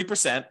use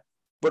 3%,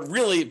 but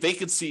really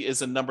vacancy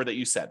is a number that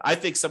you said. I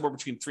think somewhere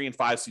between 3 and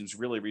 5 seems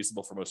really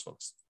reasonable for most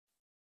folks.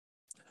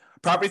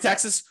 Property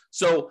taxes.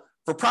 So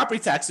for property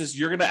taxes,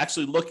 you're going to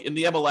actually look in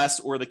the MLS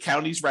or the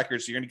county's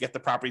records. You're going to get the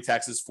property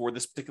taxes for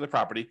this particular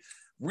property.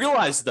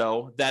 Realize,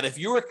 though, that if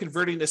you are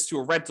converting this to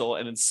a rental,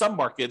 and in some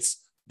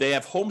markets, they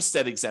have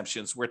homestead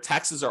exemptions where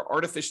taxes are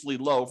artificially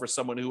low for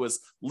someone who is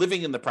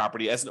living in the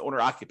property as an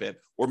owner-occupant,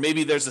 or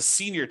maybe there's a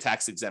senior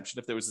tax exemption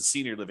if there was a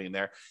senior living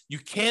there. You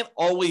can't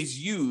always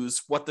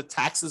use what the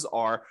taxes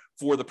are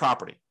for the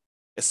property,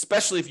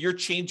 especially if you're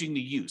changing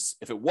the use.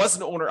 If it was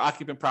an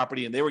owner-occupant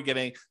property and they were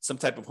getting some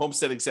type of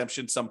homestead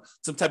exemption, some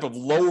type of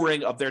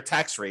lowering of their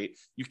tax rate,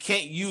 you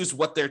can't use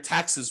what their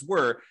taxes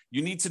were.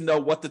 You need to know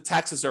what the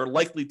taxes are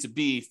likely to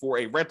be for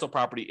a rental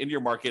property in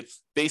your market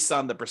based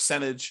on the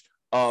percentage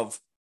of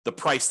the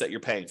price that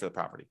you're paying for the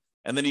property.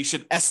 And then you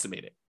should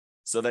estimate it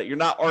so that you're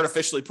not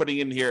artificially putting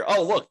in here,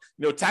 oh, look,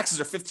 taxes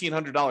are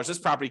 $1,500. This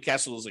property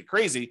cash flows like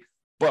crazy.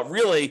 But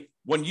really,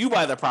 when you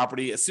buy the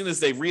property, as soon as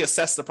they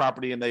reassess the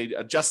property and they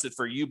adjust it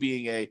for you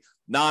being a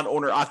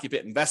non-owner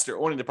occupant investor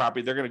owning the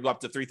property, they're going to go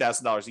up to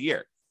 $3,000 a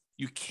year.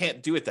 You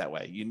can't do it that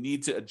way. You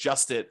need to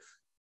adjust it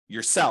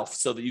yourself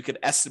so that you can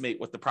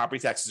estimate what the property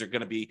taxes are going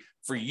to be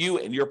for you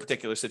in your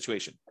particular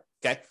situation.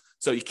 Okay.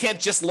 So you can't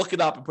just look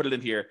it up and put it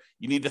in here.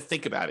 You need to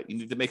think about it. You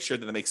need to make sure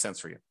that it makes sense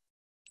for you.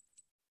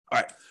 All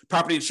right.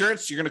 Property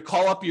insurance. You're going to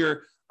call up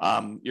your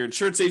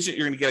insurance agent.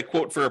 You're going to get a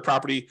quote for a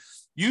property.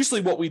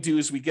 Usually what we do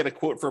is we get a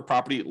quote for a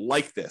property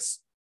like this.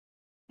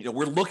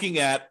 We're looking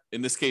at,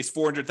 in this case,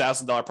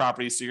 $400,000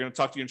 properties. So you're going to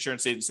talk to your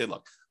insurance agent and say,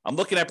 look, I'm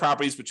looking at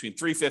properties between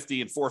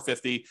 $350,000 and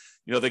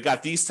 $450,000. They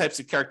got these types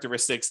of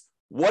characteristics.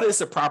 what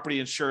is a property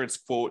insurance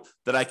quote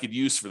that I could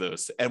use for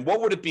those? And what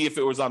would it be if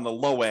it was on the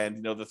low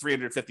end, the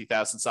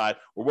 350,000 side,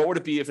 or what would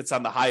it be if it's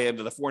on the high end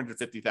of the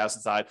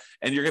 450,000 side?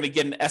 And you're going to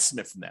get an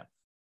estimate from them.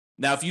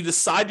 Now, if you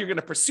decide you're going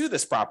to pursue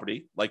this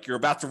property, like you're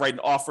about to write an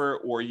offer,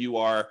 or you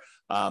are,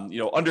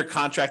 under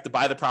contract to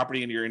buy the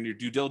property and you're in your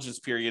due diligence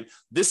period,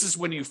 this is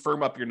when you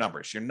firm up your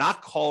numbers. You're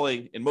not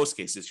calling, in most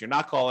cases, you're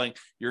not calling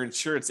your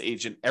insurance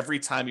agent every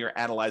time you're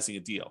analyzing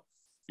a deal.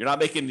 You're not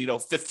making,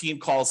 15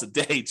 calls a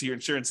day to your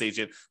insurance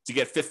agent to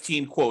get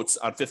 15 quotes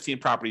on 15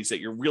 properties that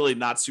you're really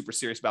not super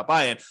serious about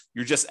buying.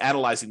 You're just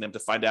analyzing them to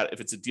find out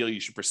if it's a deal you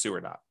should pursue or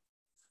not.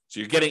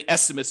 So you're getting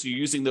estimates, you're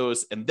using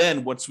those. And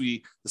then once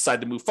we decide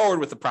to move forward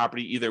with the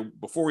property, either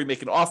before we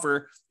make an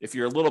offer, if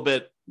you're a little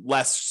bit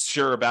less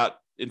sure about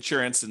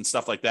insurance and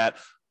stuff like that,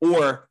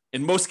 or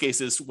in most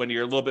cases, when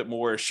you're a little bit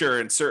more sure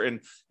and certain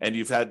and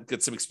you've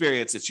got some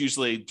experience, it's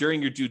usually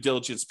during your due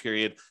diligence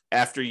period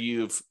after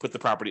you've put the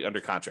property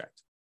under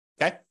contract.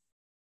 Okay,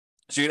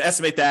 so you're going to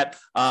estimate that.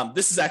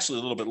 This is actually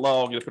a little bit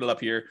low. I'm going to put it up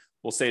here.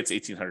 We'll say it's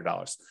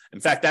 $1,800.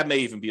 In fact, that may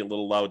even be a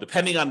little low,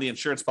 depending on the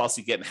insurance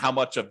policy you get and how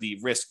much of the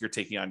risk you're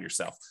taking on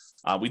yourself.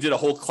 We did a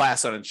whole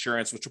class on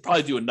insurance, which we'll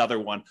probably do another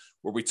one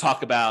where we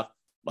talk about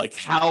like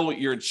how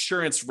your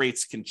insurance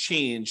rates can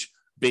change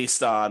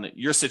based on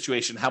your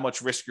situation, how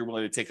much risk you're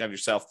willing to take on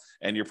yourself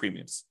and your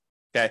premiums.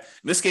 Okay,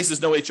 in this case,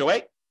 there's no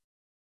HOA.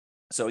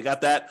 So we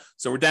got that.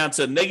 So we're down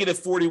to negative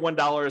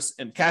 $41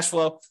 in cash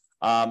flow.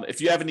 If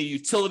you have any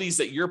utilities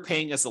that you're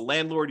paying as a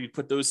landlord, you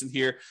put those in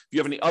here. If you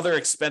have any other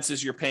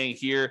expenses you're paying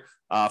here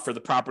for the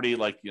property,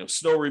 like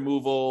snow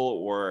removal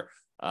or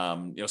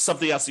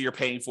something else that you're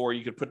paying for,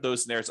 you could put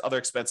those in there as other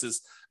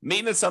expenses.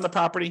 Maintenance on the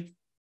property.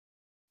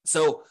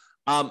 So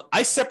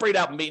I separate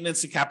out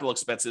maintenance and capital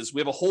expenses.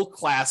 We have a whole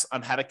class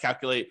on how to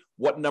calculate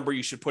what number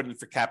you should put in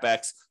for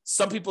CapEx.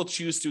 Some people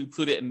choose to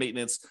include it in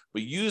maintenance,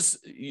 but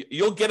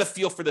you'll get a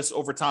feel for this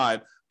over time.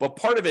 But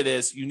part of it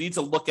is you need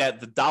to look at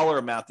the dollar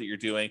amount that you're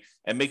doing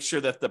and make sure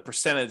that the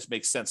percentage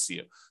makes sense to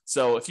you.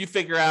 So if you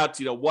figure out,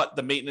 what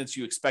the maintenance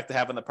you expect to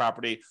have on the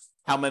property,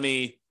 how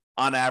many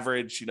on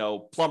average,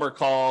 plumber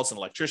calls and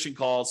electrician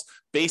calls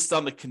based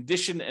on the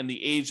condition and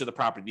the age of the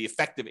property, the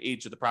effective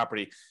age of the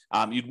property.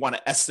 You'd want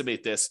to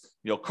estimate this,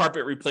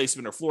 carpet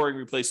replacement or flooring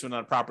replacement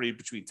on a property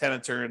between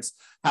tenant turns,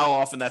 how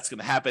often that's going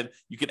to happen.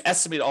 You can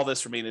estimate all this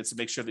for maintenance and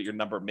make sure that your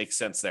number makes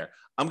sense there.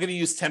 I'm going to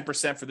use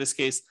 10% for this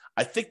case.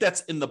 I think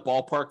that's in the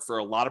ballpark for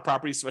a lot of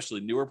properties,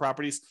 especially newer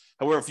properties.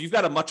 However, if you've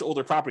got a much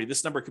older property,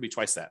 this number could be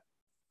twice that.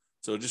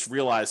 So just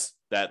realize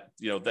that,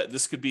 that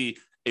this could be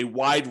a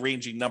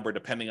wide-ranging number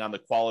depending on the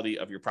quality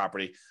of your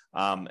property,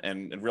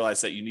 and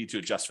realize that you need to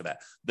adjust for that.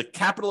 The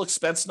capital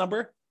expense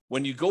number,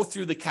 when you go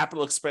through the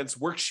capital expense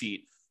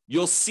worksheet,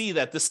 you'll see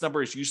that this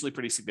number is usually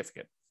pretty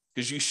significant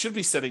because you should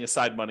be setting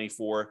aside money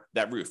for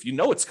that roof.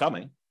 It's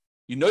coming.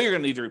 You're going to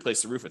need to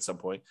replace the roof at some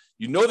point.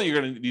 That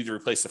you're going to need to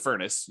replace the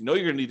furnace. You're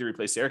going to need to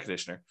replace the air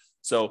conditioner.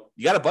 So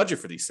you got to budget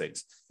for these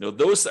things.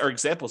 Those are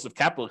examples of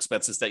capital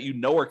expenses that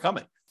are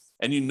coming.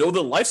 And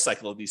the life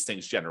cycle of these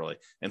things generally.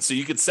 And so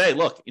you could say,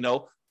 look,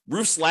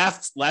 roofs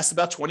last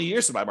about 20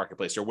 years in my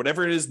marketplace or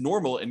whatever it is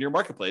normal in your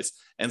marketplace.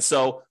 And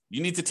so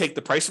you need to take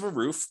the price of a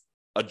roof,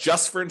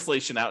 adjust for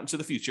inflation out into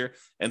the future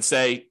and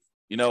say,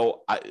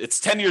 it's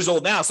 10 years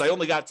old now, so I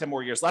only got 10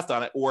 more years left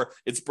on it. Or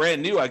it's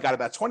brand new, I got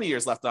about 20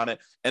 years left on it,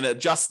 and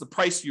adjust the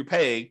price you're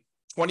paying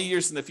 20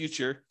 years in the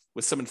future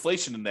with some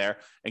inflation in there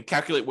and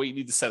calculate what you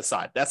need to set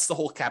aside. That's the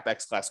whole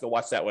CapEx class. Go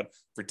watch that one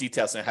for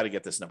details on how to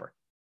get this number.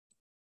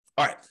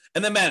 All right.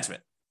 And then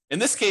management. In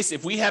this case,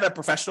 if we had a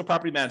professional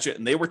property manager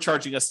and they were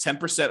charging us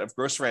 10% of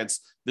gross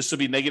rents, this would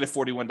be negative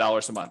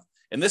 $41 a month.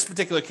 In this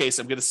particular case,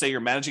 I'm going to say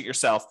you're managing it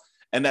yourself,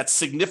 and that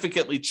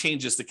significantly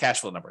changes the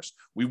cash flow numbers.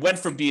 We went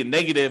from being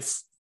negative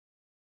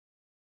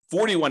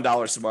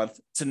 $41 a month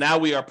to now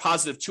we are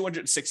positive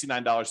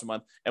 $269 a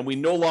month, and we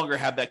no longer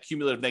have that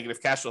cumulative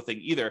negative cash flow thing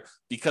either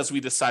because we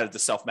decided to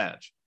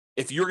self-manage.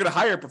 If you're going to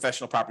hire a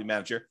professional property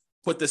manager,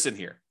 put this in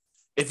here.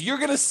 If you're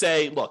going to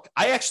say, look,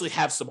 I actually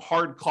have some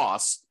hard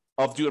costs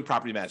of doing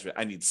property management.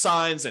 I need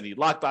signs, I need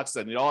lockboxes,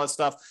 I need all that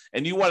stuff.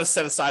 And you want to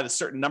set aside a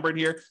certain number in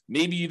here.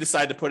 Maybe you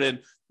decide to put in,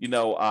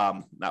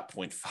 not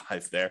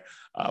 0.5 there,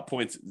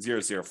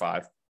 0.005.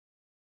 And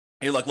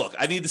you're like, look,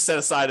 I need to set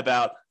aside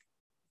about,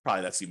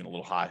 probably that's even a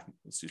little high.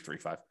 Let's do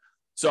 3.5.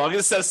 So I'm going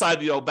to set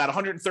aside, about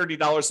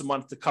 $130 a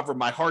month to cover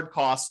my hard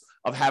costs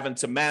of having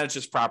to manage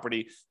this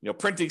property,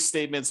 printing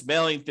statements,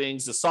 mailing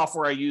things, the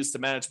software I use to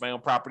manage my own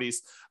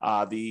properties,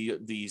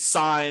 the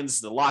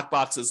signs, the lock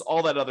boxes,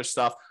 all that other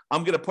stuff.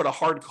 I'm going to put a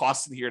hard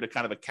cost in here to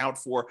kind of account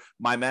for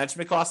my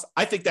management costs.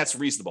 I think that's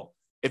reasonable.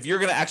 If you're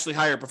going to actually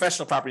hire a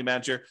professional property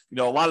manager,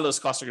 a lot of those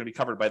costs are going to be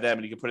covered by them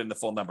and you can put in the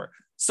full number.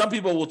 Some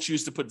people will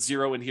choose to put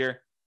zero in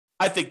here.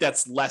 I think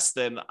that's less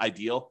than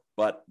ideal,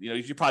 but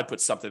you should probably put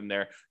something in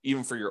there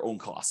even for your own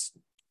costs.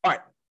 All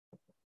right.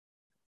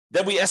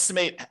 Then we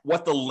estimate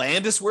what the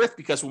land is worth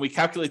because when we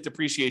calculate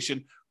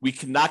depreciation, we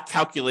cannot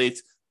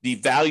calculate the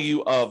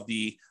value of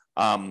the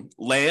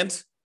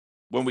land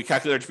when we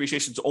calculate our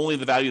depreciation, it's only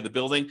the value of the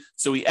building.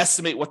 So we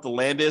estimate what the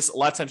land is. A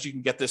lot of times you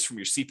can get this from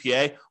your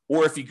CPA,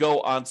 or if you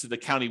go onto the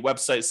county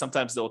website,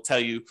 sometimes they'll tell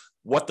you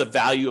what the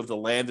value of the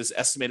land is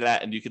estimated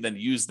at, and you can then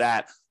use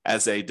that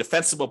as a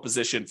defensible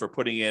position for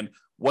putting in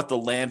what the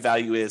land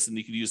value is, and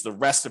you can use the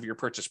rest of your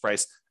purchase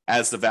price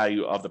as the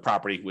value of the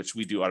property, which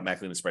we do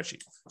automatically in the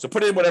spreadsheet. So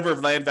put in whatever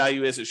land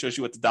value is. It shows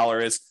you what the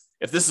dollar is.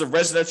 If this is a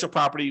residential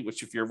property,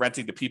 which if you're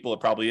renting to people, it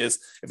probably is.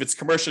 If it's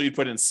commercial, you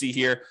put in C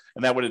here,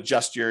 and that would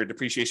adjust your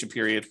depreciation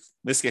period. In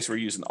this case, we're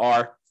using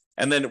R.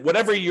 And then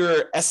whatever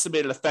your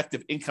estimated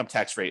effective income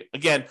tax rate,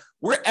 again,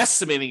 we're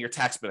estimating your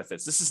tax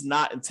benefits. This is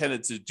not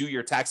intended to do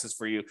your taxes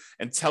for you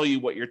and tell you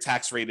what your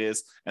tax rate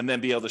is and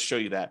then be able to show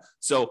you that.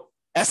 So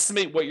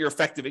estimate what your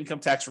effective income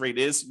tax rate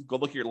is. Go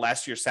look at your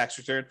last year's tax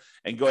return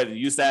and go ahead and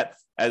use that.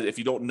 As if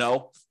you don't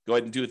know, go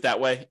ahead and do it that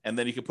way. And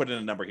then you can put in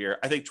a number here.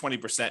 I think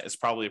 20% is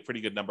probably a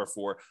pretty good number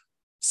for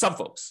some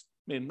folks.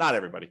 I mean, not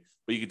everybody,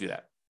 but you can do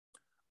that.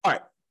 All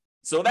right.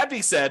 So that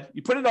being said,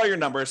 you put in all your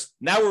numbers.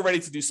 Now we're ready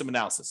to do some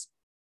analysis.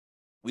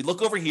 We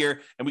look over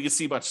here and we can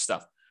see a bunch of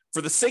stuff.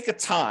 For the sake of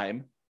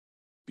time,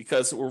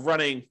 because we're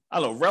running,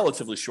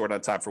 relatively short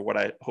on time for what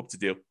I hope to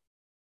do,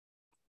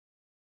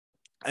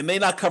 I may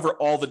not cover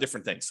all the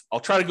different things. I'll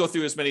try to go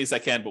through as many as I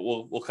can, but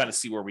we'll kind of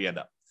see where we end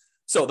up.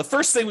 So the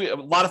first thing a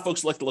lot of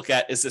folks like to look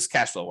at is this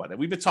cash flow one. And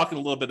we've been talking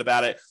a little bit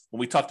about it when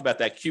we talked about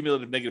that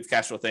cumulative negative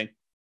cash flow thing.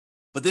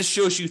 But this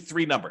shows you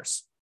three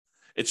numbers.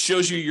 It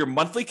shows you your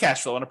monthly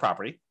cash flow on a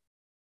property,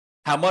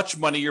 how much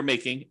money you're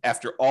making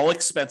after all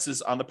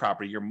expenses on the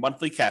property, your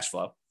monthly cash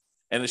flow.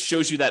 And it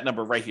shows you that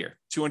number right here,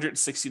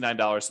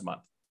 $269 a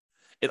month.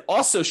 It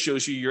also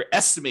shows you your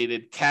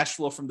estimated cash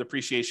flow from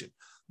depreciation,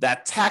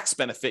 that tax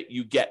benefit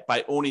you get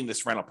by owning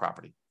this rental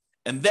property.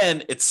 And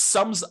then it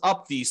sums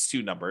up these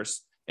two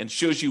numbers and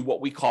shows you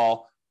what we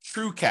call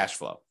true cash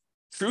flow.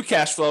 True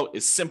cash flow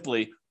is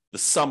simply the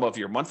sum of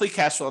your monthly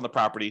cash flow on the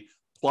property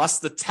plus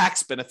the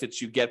tax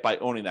benefits you get by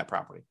owning that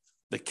property,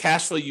 the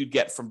cash flow you'd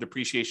get from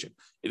depreciation.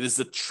 It is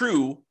the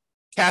true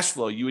cash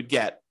flow you would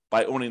get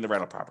by owning the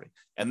rental property.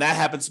 And that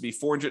happens to be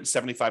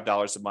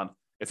 $475 a month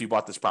if you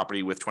bought this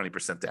property with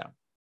 20% down,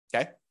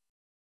 okay?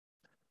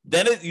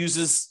 Then it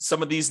uses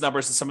some of these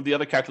numbers and some of the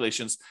other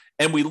calculations,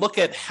 and we look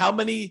at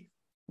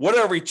what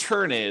our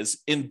return is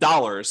in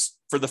dollars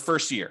for the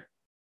first year.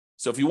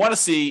 So if you want to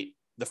see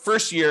the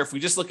first year, if we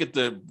just look at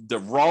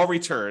the raw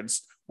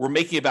returns, we're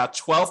making about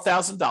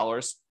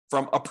 $12,000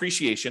 from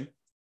appreciation.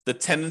 The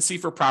tendency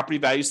for property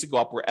values to go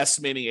up, we're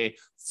estimating a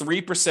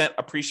 3%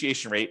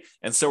 appreciation rate.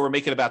 And so we're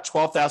making about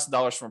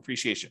 $12,000 from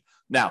appreciation.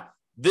 Now,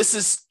 this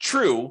is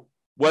true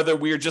whether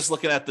we are just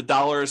looking at the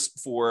dollars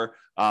for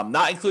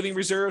not including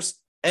reserves,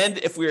 and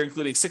if we're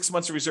including 6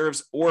 months of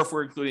reserves, or if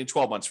we're including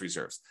 12 months of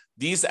reserves.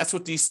 That's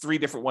what these three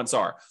different ones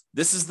are.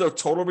 This is the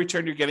total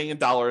return you're getting in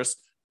dollars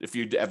if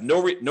you have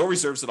no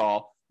reserves at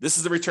all. This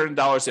is the return in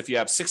dollars if you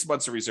have 6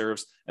 months of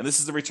reserves, and this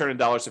is the return in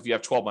dollars if you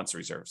have 12 months of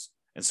reserves.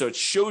 And so it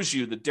shows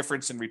you the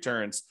difference in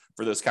returns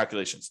for those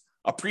calculations.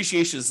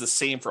 Appreciation is the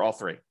same for all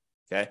three,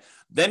 okay?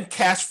 Then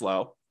cash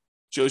flow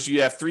shows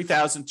you have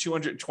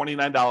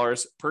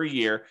 $3,229 per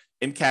year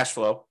in cash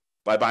flow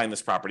by buying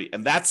this property,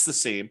 and that's the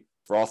same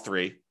for all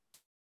three.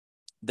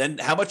 Then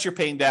how much you're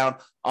paying down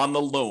on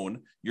the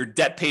loan, your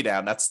debt pay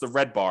down, that's the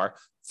red bar.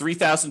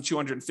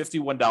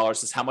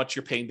 $3,251 is how much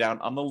you're paying down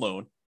on the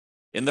loan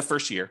in the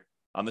first year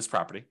on this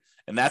property.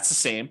 And that's the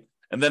same.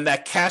 And then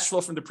that cash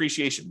flow from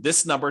depreciation,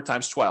 this number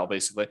times 12,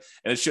 basically.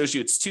 And it shows you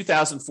it's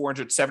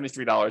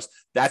 $2,473.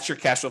 That's your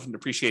cash flow from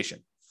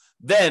depreciation.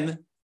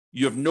 Then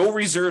you have no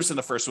reserves in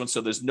the first one, so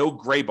there's no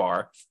gray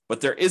bar, but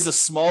there is a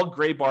small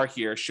gray bar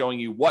here showing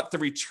you what the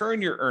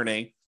return you're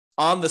earning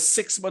on the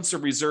 6 months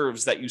of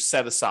reserves that you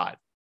set aside.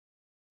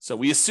 So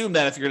we assume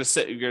that if you're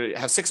going to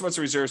have 6 months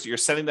of reserves, you're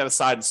setting that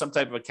aside in some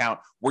type of account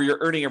where you're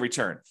earning a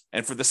return.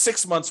 And for the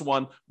 6 months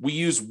one, we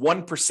use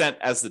 1%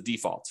 as the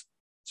default.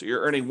 So you're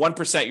earning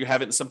 1%, you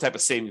have it in some type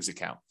of savings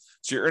account.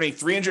 So you're earning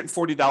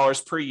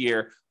 $340 per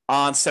year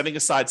on setting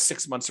aside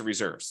 6 months of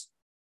reserves.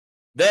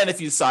 Then if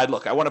you decide,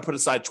 look, I want to put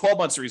aside 12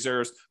 months of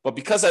reserves, but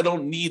because I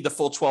don't need the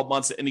full 12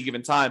 months at any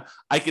given time,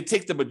 I could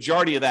take the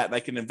majority of that and I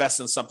can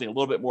invest in something a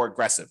little bit more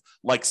aggressive,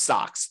 like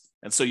stocks.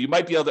 And so you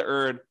might be able to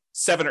earn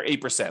 7 or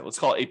 8%. Let's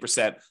call it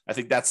 8%. I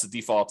think that's the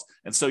default.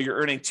 And so you're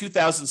earning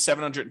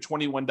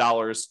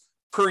 $2,721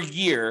 per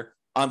year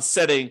on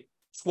setting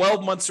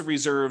 12 months of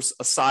reserves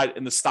aside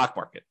in the stock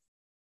market.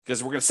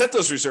 Because we're going to set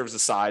those reserves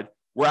aside,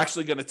 we're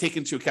actually going to take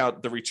into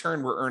account the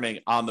return we're earning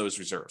on those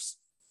reserves.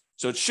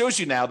 So it shows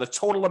you now the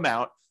total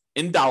amount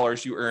in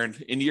dollars you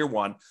earned in year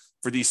one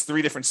for these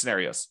three different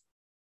scenarios.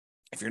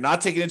 If you're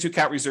not taking into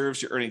account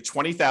reserves, you're earning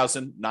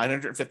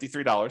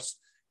 $20,953.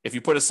 If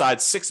you put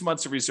aside 6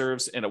 months of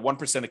reserves in a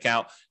 1%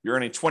 account, you're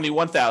earning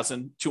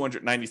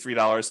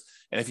 $21,293.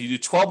 And if you do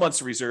 12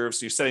 months of reserves,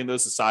 so you're setting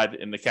those aside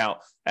in the account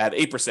at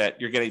 8%,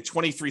 you're getting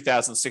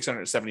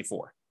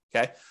 $23,674.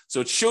 Okay.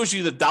 So it shows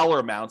you the dollar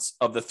amounts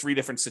of the three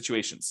different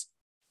situations.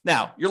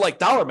 Now, you're like,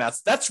 dollar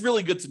amounts, that's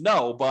really good to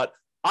know, but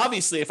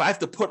Obviously, if I have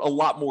to put a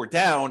lot more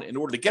down in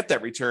order to get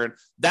that return,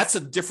 that's a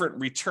different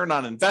return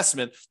on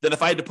investment than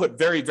if I had to put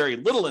very, very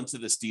little into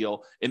this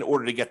deal in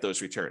order to get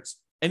those returns.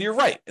 And you're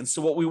right. And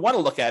so what we want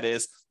to look at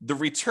is the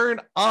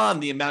return on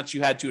the amount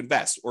you had to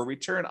invest, or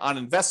return on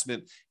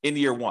investment in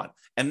year one.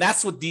 And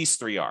that's what these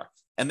three are.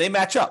 And they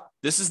match up.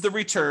 This is the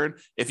return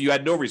if you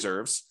had no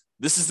reserves.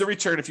 This is the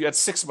return if you had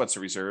 6 months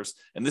of reserves.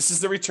 And this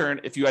is the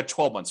return if you had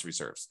 12 months of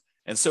reserves.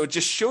 And so it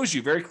just shows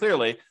you very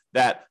clearly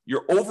that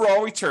your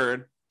overall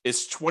return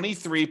is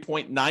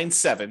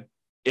 23.97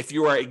 if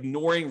you are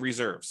ignoring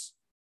reserves,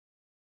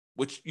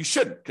 which you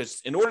shouldn't,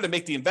 because in order to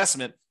make the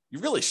investment, you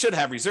really should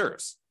have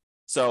reserves.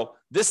 So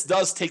this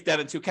does take that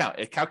into account.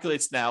 It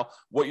calculates now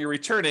what your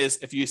return is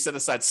if you set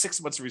aside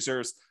 6 months of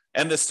reserves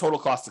and this total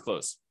cost to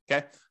close.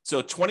 Okay.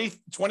 So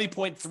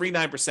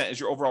 20.39% is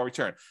your overall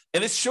return.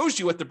 And it shows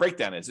you what the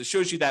breakdown is. It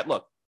shows you that,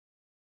 look,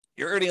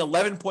 you're earning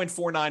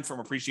 11.49 from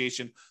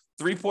appreciation.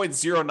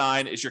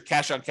 3.09 is your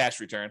cash on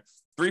cash return.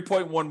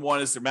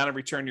 3.11 is the amount of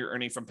return you're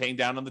earning from paying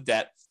down on the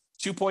debt.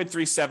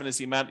 2.37 is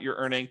the amount you're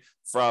earning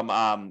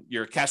from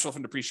your cash flow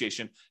from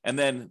depreciation. And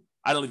then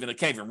I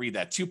can't even read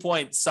that. 2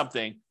 point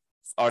something,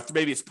 or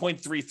maybe it's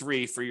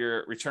 0.33 for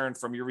your return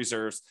from your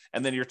reserves.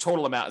 And then your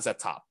total amount is at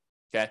top.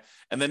 Okay.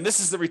 And then this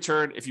is the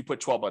return if you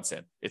put 12 months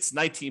in. It's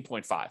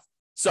 19.5.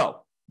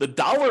 So the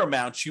dollar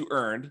amount you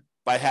earned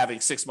by having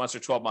 6 months or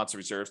 12 months of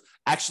reserves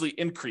actually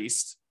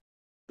increased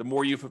the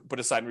more you put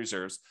aside in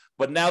reserves.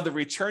 But now the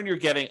return you're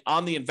getting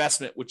on the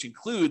investment, which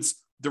includes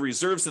the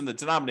reserves in the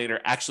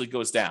denominator, actually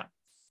goes down.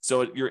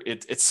 So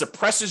it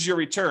suppresses your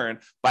return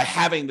by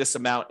having this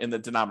amount in the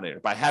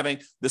denominator, by having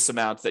this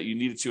amount that you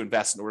needed to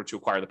invest in order to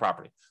acquire the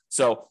property.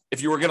 So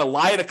if you were going to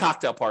lie at a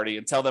cocktail party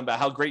and tell them about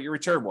how great your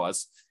return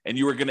was, and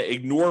you were going to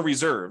ignore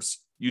reserves,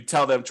 you'd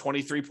tell them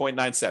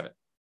 23.97.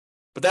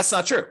 But that's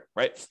not true,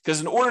 right?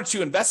 Because in order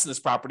to invest in this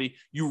property,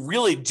 you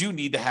really do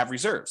need to have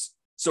reserves.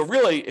 So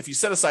really, if you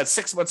set aside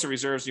 6 months of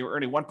reserves and you were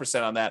earning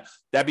 1% on that,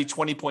 that'd be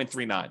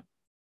 20.39.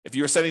 If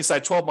you were setting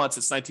aside 12 months,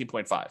 it's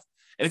 19.5.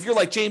 And if you're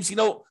like, James,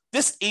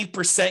 this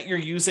 8% you're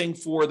using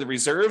for the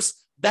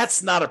reserves,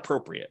 that's not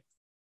appropriate.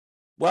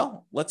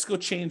 Well, let's go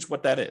change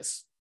what that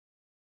is.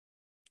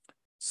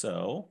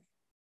 So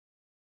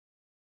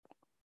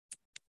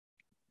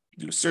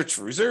do a search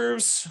for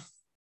reserves.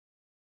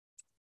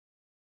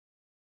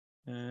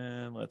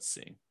 And let's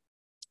see.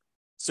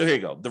 So here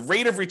you go. The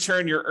rate of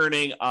return you're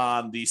earning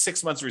on the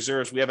 6 months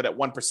reserves, we have it at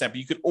 1%, but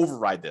you could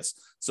override this.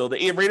 So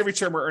the rate of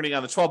return we're earning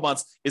on the 12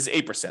 months is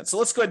 8%. So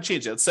let's go ahead and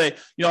change it. Let's say,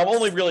 I'm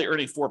only really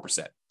earning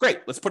 4%. Great.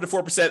 Let's put it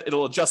 4%.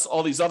 It'll adjust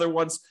all these other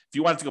ones. If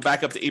you want it to go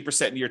back up to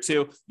 8% in year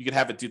two, you can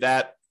have it do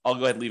that. I'll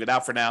go ahead and leave it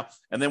out for now.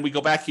 And then we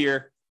go back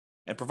here,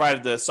 and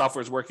provided the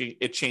software is working,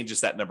 it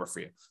changes that number for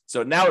you.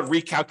 So now it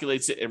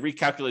recalculates it. It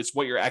recalculates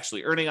what you're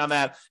actually earning on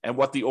that and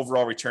what the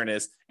overall return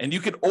is. And you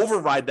can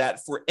override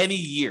that for any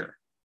year.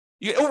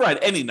 You can override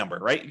any number,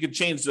 right? You can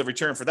change the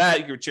return for that.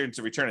 You can change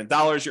the return in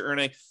dollars you're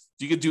earning.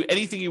 You can do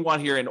anything you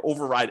want here and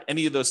override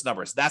any of those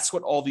numbers. That's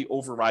what all the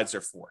overrides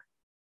are for.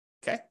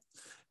 Okay.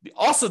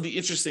 Also, the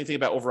interesting thing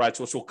about overrides,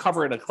 which we'll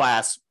cover in a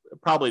class,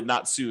 probably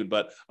not soon,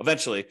 but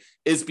eventually,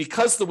 is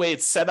because the way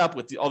it's set up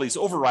with all these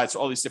overrides for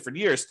all these different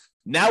years,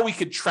 now we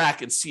could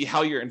track and see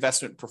how your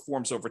investment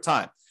performs over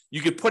time.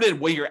 You could put in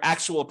what your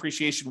actual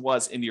appreciation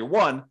was in year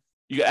one.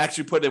 You could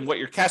actually put in what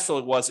your cash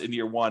flow was in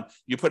year one.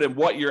 You put in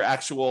what your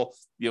actual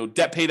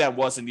debt pay down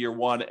was in year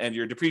one and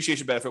your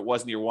depreciation benefit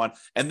was in year one.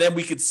 And then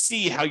we could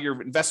see how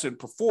your investment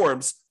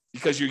performs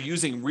because you're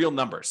using real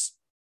numbers.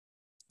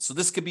 So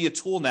this could be a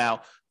tool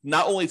now,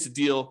 not only to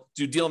do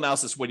deal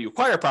analysis when you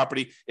acquire a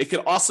property, it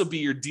could also be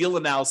your deal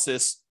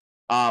analysis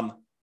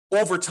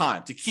over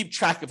time to keep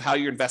track of how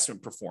your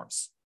investment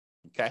performs.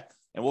 Okay.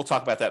 And we'll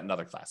talk about that in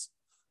another class.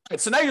 All right,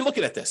 so now you're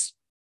looking at this.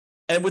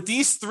 And with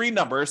these three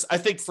numbers, I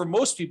think for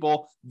most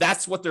people,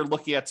 that's what they're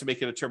looking at to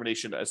make a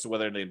determination as to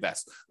whether they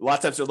invest. A lot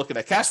of times they're looking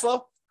at cash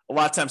flow. A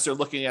lot of times they're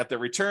looking at their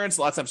returns.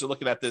 A lot of times they're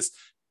looking at this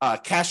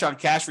cash on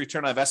cash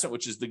return on investment,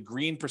 which is the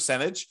green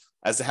percentage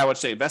as to how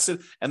much they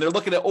invested. And they're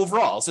looking at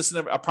overall, is this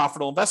a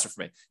profitable investment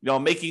for me?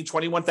 I'm making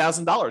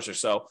 $21,000 or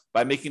so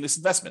by making this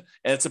investment.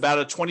 And it's about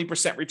a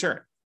 20% return.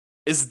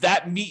 Is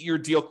that meet your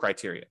deal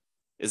criteria?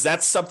 Is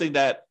that something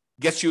that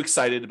gets you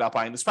excited about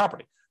buying this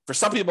property? For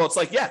some people, it's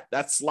like, yeah,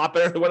 that's a lot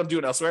better than what I'm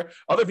doing elsewhere.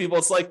 Other people,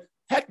 it's like,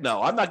 heck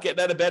no, I'm not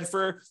getting out of bed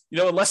for,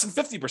 less than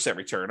 50%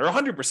 return or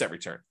 100%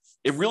 return.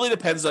 It really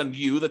depends on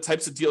you, the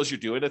types of deals you're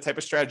doing, the type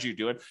of strategy you're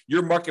doing,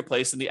 your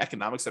marketplace, and the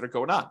economics that are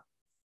going on.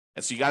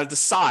 And so you got to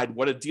decide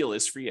what a deal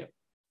is for you.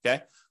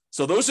 Okay.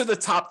 So those are the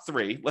top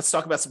three. Let's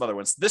talk about some other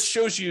ones. This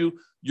shows you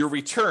your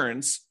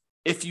returns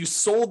if you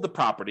sold the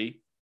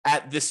property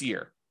at this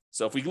year.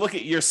 So if we look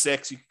at year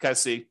 6, you can kind of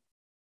see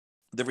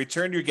the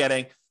return you're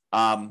getting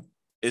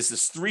is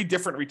this 3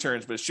 different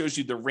returns, but it shows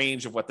you the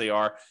range of what they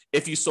are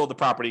if you sold the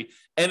property.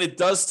 And it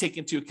does take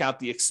into account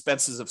the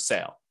expenses of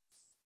sale.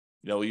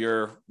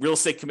 Your real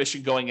estate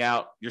commission going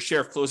out, your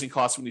share of closing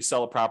costs when you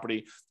sell a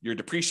property, your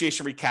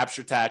depreciation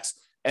recapture tax,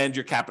 and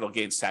your capital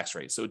gains tax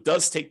rate. So it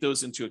does take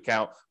those into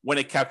account when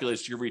it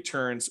calculates your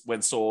returns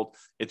when sold.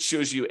 It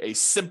shows you a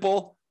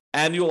simple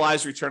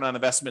annualized return on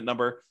investment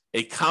number,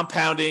 a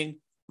compounding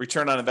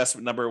return on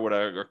investment number,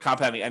 or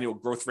compounding annual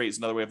growth rate is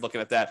another way of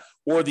looking at that,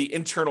 or the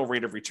internal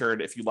rate of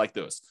return if you like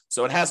those.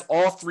 So it has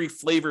all three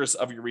flavors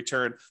of your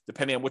return,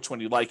 depending on which one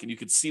you like, and you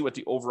can see what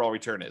the overall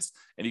return is.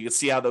 And you can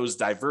see how those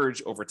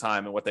diverge over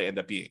time and what they end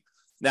up being.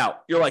 Now,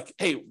 you're like,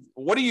 hey,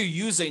 what are you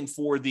using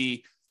for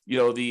the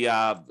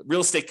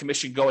real estate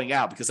commission going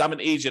out? Because I'm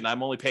an agent,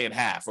 I'm only paying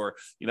half, or,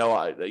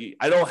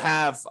 I don't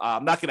have,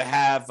 I'm not going to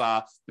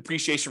have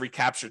depreciation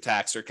recapture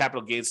tax or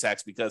capital gains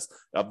tax because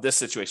of this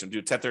situation, do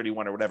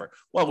 1031 or whatever.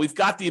 Well, we've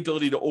got the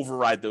ability to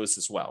override those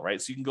as well, right?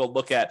 So you can go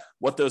look at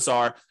what those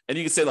are, and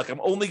you can say, look,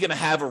 I'm only going to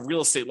have a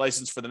real estate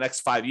license for the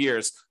next 5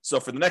 years. So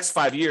for the next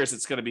 5 years,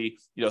 it's going to be,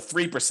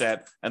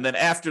 3%. And then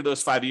after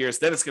those 5 years,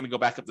 then it's going to go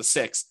back up to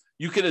 6%.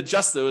 You can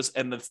adjust those,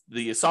 and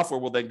the software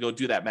will then go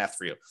do that math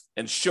for you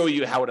and show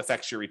you how it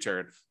affects your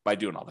return by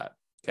doing all that.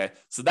 Okay,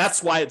 so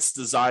that's why it's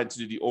designed to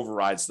do the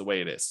overrides the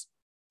way it is.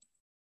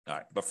 All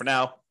right, but for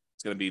now,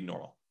 it's going to be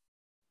normal.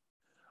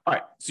 All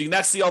right, so you can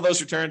now see all those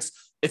returns.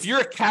 If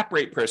you're a cap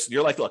rate person,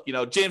 you're like, look,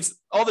 James,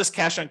 all this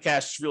cash on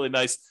cash is really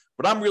nice,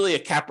 but I'm really a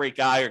cap rate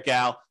guy or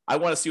gal. I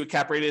want to see what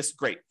cap rate is.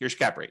 Great, here's your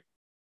cap rate.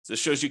 So it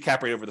shows you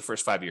cap rate over the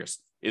first 5 years.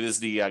 It is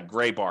the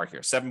gray bar here,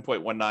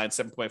 7.19,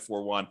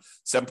 7.41,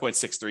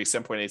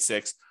 7.63,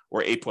 7.86,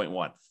 or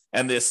 8.1.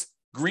 And this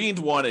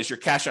green one is your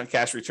cash on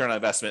cash return on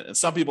investment. And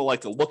some people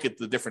like to look at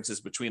the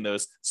differences between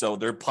those. So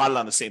they're plotted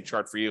on the same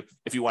chart for you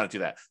if you want to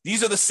do that.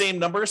 These are the same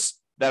numbers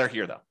that are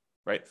here though,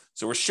 right?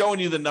 So we're showing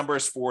you the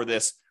numbers for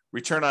this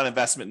return on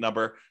investment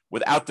number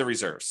without the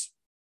reserves.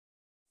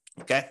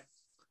 Okay.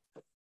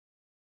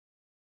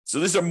 So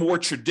these are more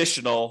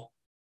traditional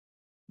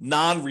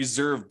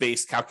non-reserve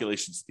based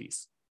calculations of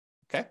these.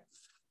 Okay.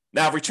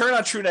 Now, return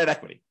on true net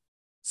equity.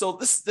 So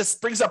this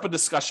brings up a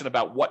discussion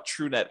about what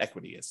true net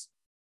equity is.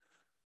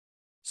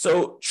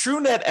 So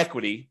true net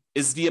equity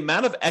is the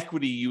amount of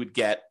equity you would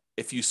get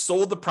if you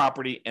sold the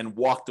property and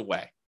walked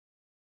away.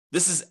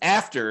 This is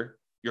after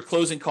your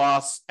closing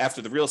costs,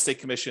 after the real estate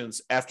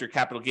commissions, after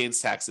capital gains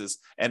taxes,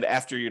 and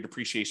after your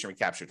depreciation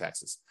recapture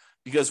taxes.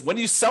 Because when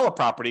you sell a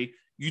property,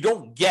 you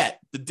don't get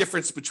the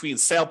difference between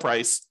sale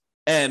price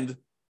and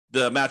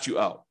the amount you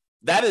owe.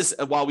 That is,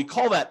 while we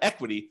call that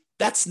equity,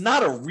 that's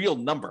not a real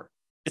number.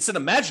 It's an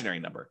imaginary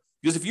number.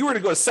 Because if you were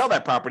to go to sell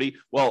that property,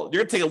 well,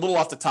 you're going to take a little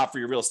off the top for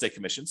your real estate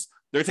commissions.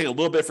 They're going to take a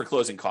little bit for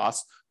closing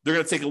costs. They're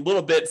going to take a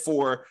little bit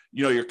for,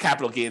 your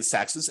capital gains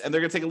taxes, and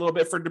they're going to take a little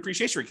bit for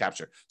depreciation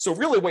recapture. So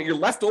really what you're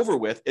left over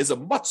with is a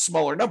much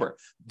smaller number.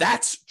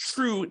 That's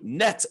true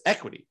net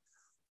equity.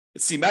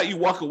 It's the amount you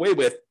walk away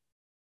with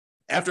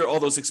after all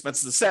those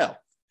expenses of sale.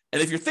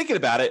 And if you're thinking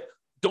about it,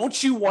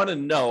 don't you want to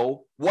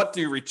know what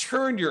the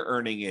return you're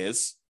earning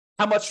is,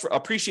 how much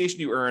appreciation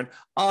you earn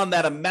on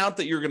that amount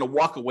that you're going to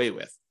walk away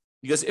with?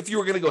 Because if you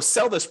were going to go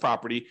sell this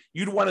property,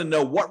 you'd want to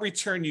know what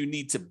return you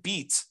need to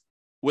beat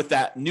with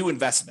that new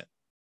investment.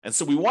 And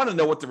so we want to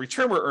know what the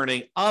return we're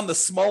earning on the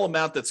small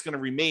amount that's going to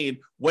remain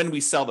when we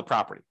sell the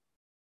property.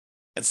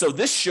 And so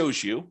this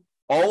shows you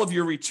all of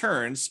your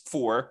returns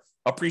for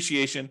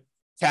appreciation,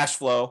 cash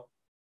flow,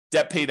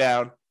 debt pay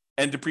down,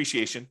 and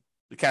depreciation,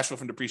 the cash flow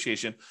from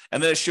depreciation.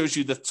 And then it shows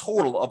you the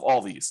total of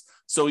all these.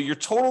 So your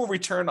total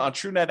return on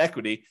true net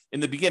equity in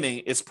the beginning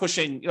is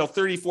pushing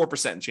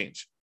 34% and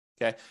change.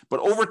 Okay. But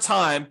over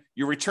time,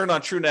 your return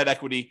on true net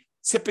equity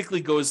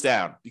typically goes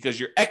down because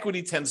your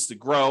equity tends to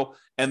grow,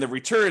 and the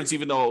returns,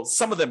 even though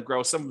some of them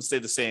grow, some of them stay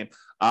the same,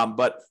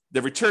 but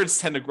the returns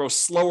tend to grow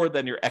slower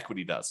than your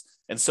equity does.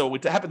 And so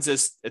what happens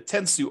is it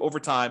tends to, over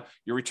time,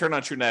 your return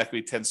on true net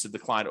equity tends to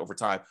decline over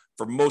time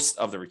for most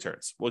of the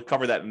returns. We'll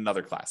cover that in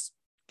another class.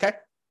 Okay.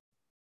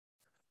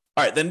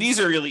 All right. Then these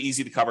are really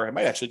easy to cover. I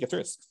might actually get through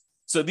this.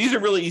 So these are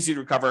really easy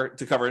to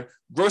cover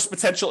gross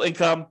potential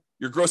income,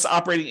 your gross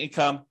operating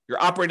income,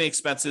 your operating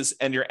expenses,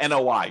 and your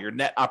NOI, your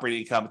net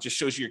operating income. It just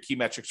shows you your key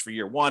metrics for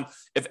year one.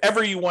 If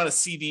ever you want to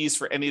see these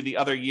for any of the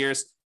other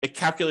years, it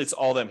calculates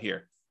all of them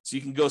here. So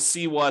you can go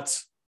see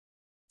what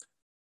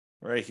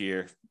right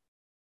here.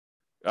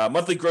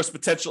 Monthly gross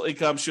potential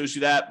income shows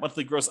you that.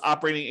 Monthly gross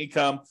operating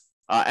income,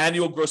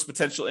 annual gross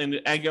potential and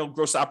annual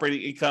gross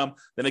operating income.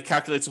 Then it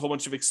calculates a whole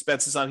bunch of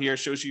expenses on here,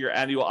 shows you your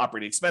annual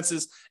operating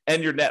expenses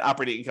and your net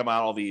operating income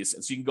on all these.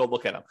 And so you can go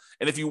look at them.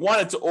 And if you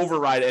wanted to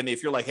override any,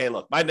 if you're like, hey,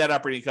 look, my net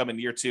operating income in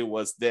year two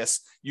was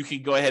this, you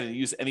can go ahead and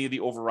use any of the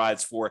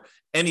overrides for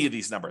any of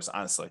these numbers,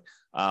 honestly.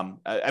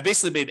 I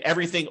basically made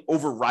everything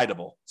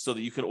overrideable so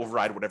that you could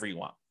override whatever you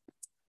want.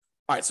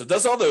 All right, so it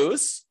does all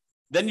those.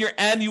 Then your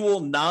annual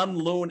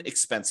non-loan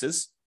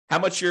expenses, how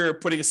much you're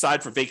putting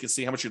aside for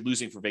vacancy, how much you're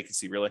losing for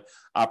vacancy, really.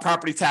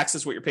 Property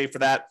taxes, what you're paying for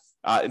that.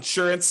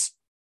 Insurance,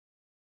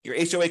 your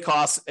HOA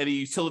costs, any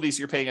utilities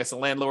you're paying as a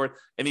landlord,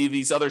 any of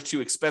these other two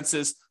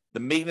expenses, the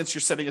maintenance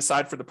you're setting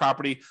aside for the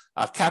property,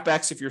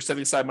 CapEx, if you're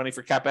setting aside money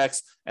for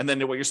CapEx, and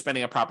then what you're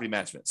spending on property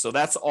management. So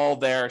that's all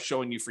there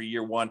showing you for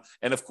year one.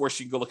 And of course,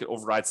 you can go look at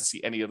overrides to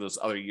see any of those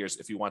other years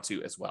if you want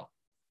to as well.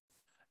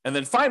 And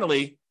then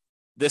finally,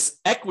 this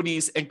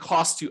equities and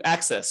cost to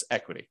access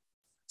equity.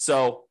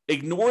 So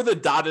ignore the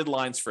dotted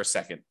lines for a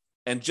second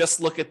and just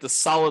look at the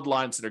solid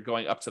lines that are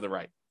going up to the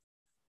right.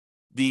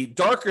 The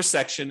darker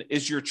section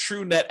is your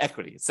true net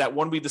equity. It's that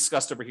one we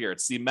discussed over here.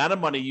 It's the amount of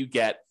money you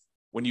get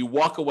when you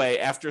walk away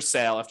after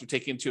sale, after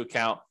taking into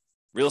account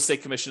real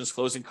estate commissions,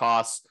 closing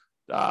costs,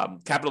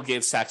 capital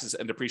gains taxes,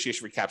 and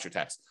depreciation recapture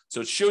tax.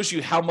 So it shows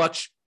you how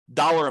much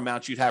dollar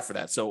amount you'd have for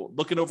that. So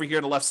looking over here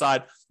on the left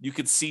side, you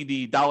can see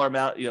the dollar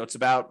amount. It's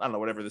about, I don't know,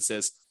 whatever this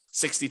is,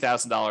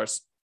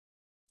 $60,000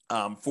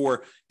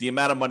 for the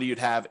amount of money you'd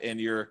have in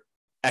your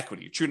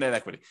equity, your true net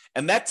equity.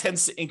 And that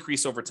tends to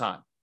increase over time.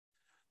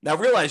 Now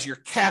realize your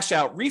cash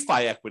out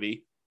refi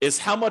equity is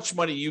how much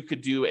money you could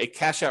do a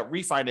cash out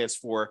refinance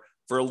for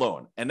a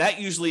loan. And that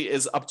usually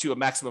is up to a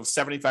maximum of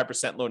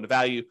 75% loan to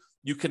value.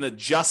 You can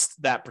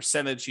adjust that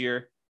percentage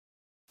here.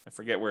 I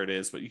forget where it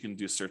is, but you can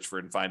do a search for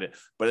it and find it.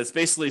 But it's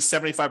basically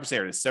 75%.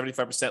 It is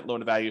 75%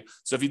 loan to value.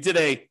 So if you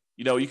did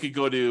you could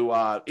go to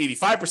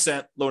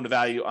 85% loan to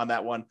value on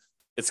that one.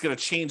 It's going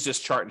to change this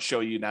chart and show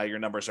you now your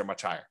numbers are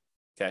much higher.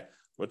 Okay.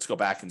 Let's go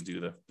back and do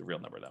the real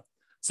number though.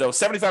 So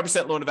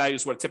 75% loan to value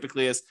is what it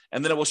typically is.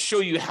 And then it will show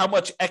you how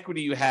much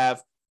equity you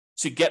have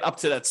to get up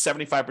to that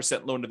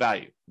 75% loan to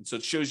value. And so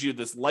it shows you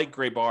this light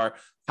gray bar,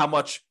 how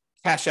much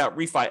cash out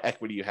refi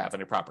equity you have in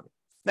your property.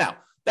 Now,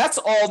 that's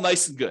all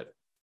nice and good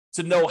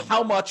to know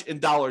how much in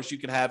dollars you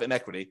can have in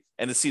equity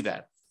and to see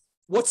that.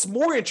 What's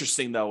more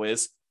interesting though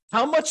is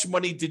how much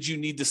money did you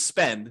need to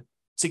spend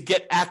to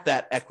get at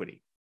that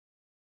equity?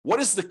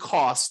 What is the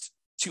cost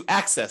to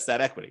access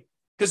that equity?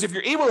 Because if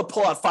you're able to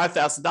pull out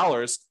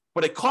 $5,000,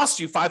 but it costs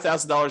you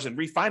 $5,000 in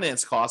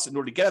refinance costs in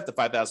order to get at the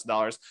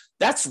 $5,000,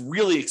 that's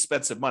really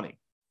expensive money.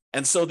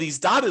 And so these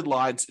dotted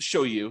lines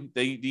show you,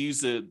 they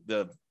use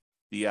the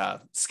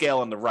scale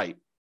on the right,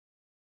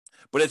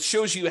 but it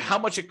shows you how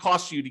much it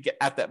costs you to get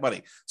at that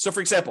money. So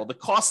for example, the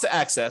cost to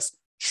access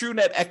true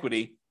net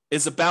equity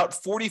is about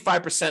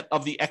 45%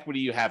 of the equity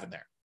you have in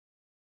there.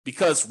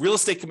 Because real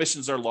estate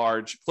commissions are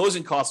large,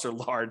 closing costs are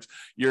large,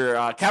 your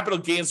capital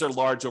gains are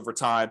large over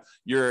time,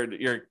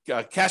 your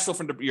cash flow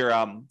from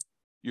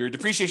your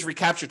depreciation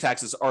recapture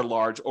taxes are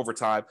large over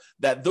time,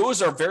 that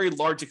those are very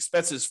large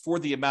expenses for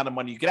the amount of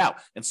money you get out.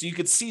 And so you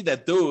can see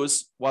that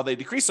those, while they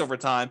decrease over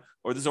time,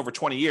 or this is over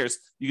 20 years,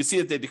 you can see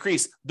that they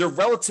decrease. They're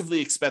relatively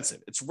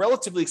expensive. It's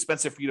relatively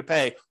expensive for you to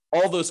pay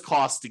all those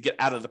costs to get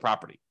out of the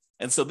property.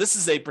 And so this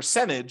is a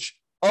percentage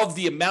of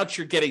the amount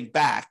you're getting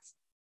back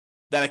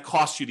that it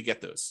costs you to get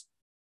those.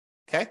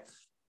 Okay.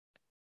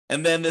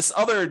 And then this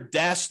other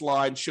dashed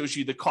line shows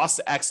you the cost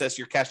to access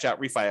your cash out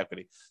refi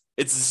equity.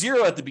 It's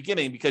zero at the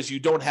beginning because you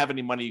don't have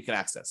any money you can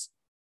access.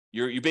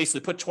 You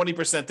basically put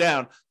 20%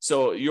 down,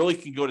 so you only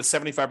can go to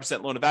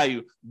 75% loan to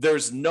value.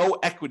 There's no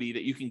equity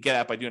that you can get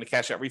at by doing a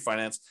cash out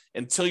refinance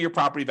until your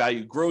property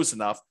value grows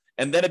enough.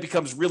 And then it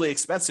becomes really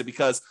expensive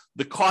because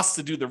the cost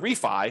to do the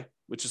refi,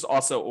 which is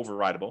also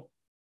overridable.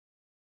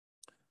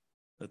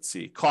 Let's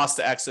see, cost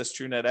to access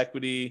true net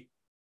equity.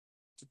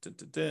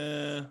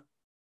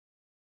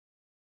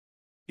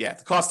 Yeah,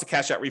 the cost to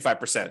cash out refi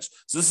percentage.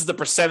 So this is the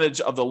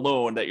percentage of the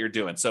loan that you're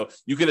doing. So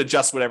you can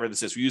adjust whatever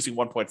this is. We're using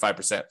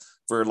 1.5%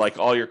 for like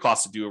all your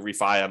costs to do a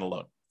refi on a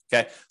loan.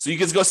 Okay, so you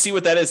can go see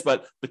what that is.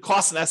 But the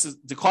cost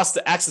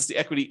to access the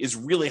equity is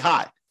really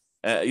high.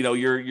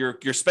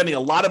 You're spending a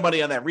lot of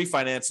money on that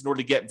refinance in order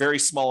to get very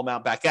small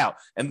amount back out,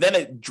 and then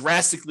it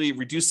drastically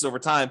reduces over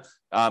time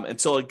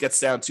until it gets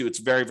down to it's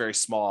very, very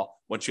small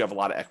once you have a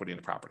lot of equity in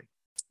the property.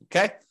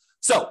 Okay,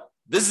 so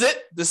this is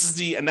it. This is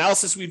the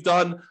analysis we've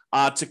done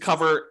to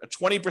cover a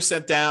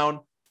 20% down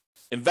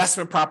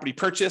investment property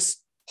purchase.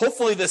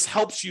 Hopefully this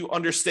helps you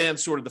understand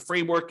sort of the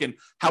framework and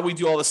how we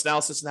do all this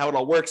analysis and how it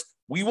all works.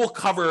 We will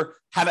cover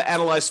how to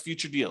analyze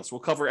future deals. We'll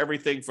cover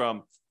everything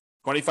from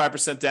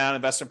 25% down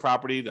investment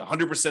property to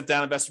 100%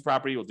 down investment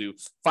property. We'll do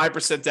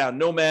 5% down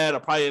nomad. I'll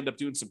probably end up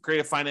doing some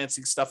creative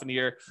financing stuff in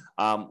here.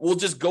 We'll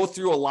just go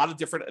through a lot of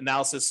different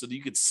analysis so that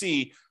you could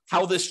see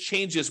how this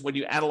changes when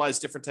you analyze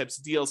different types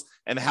of deals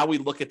and how we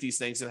look at these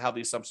things and how the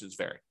assumptions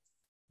vary.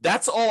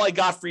 That's all I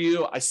got for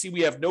you. I see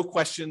we have no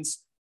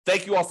questions.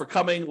 Thank you all for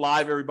coming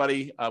live,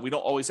 everybody. We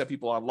don't always have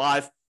people on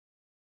live,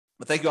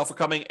 but thank you all for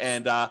coming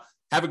and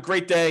have a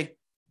great day.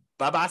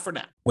 Bye-bye for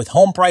now. With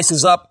home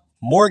prices up,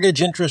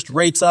 mortgage interest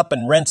rates up,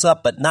 and rents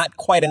up, but not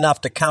quite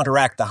enough to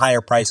counteract the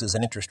higher prices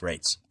and interest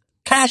rates.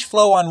 Cash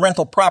flow on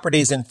rental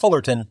properties in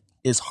Fullerton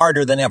is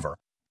harder than ever.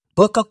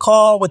 Book a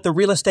call with the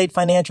Real Estate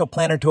Financial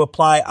Planner to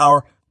apply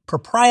our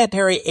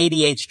proprietary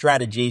 88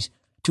 strategies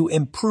to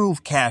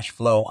improve cash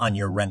flow on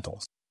your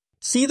rentals.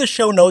 See the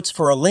show notes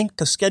for a link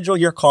to schedule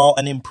your call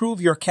and improve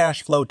your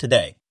cash flow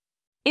today.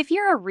 If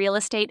you're a real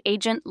estate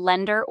agent,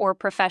 lender, or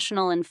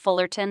professional in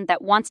Fullerton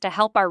that wants to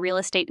help our real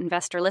estate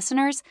investor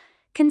listeners,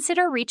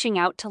 consider reaching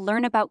out to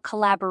learn about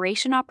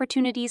collaboration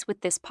opportunities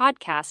with this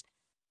podcast.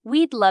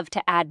 We'd love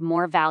to add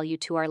more value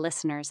to our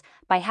listeners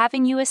by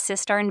having you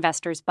assist our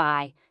investors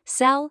buy,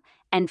 sell,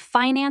 and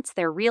finance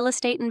their real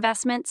estate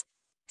investments.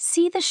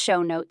 See the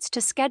show notes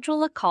to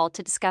schedule a call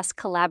to discuss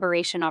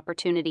collaboration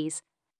opportunities.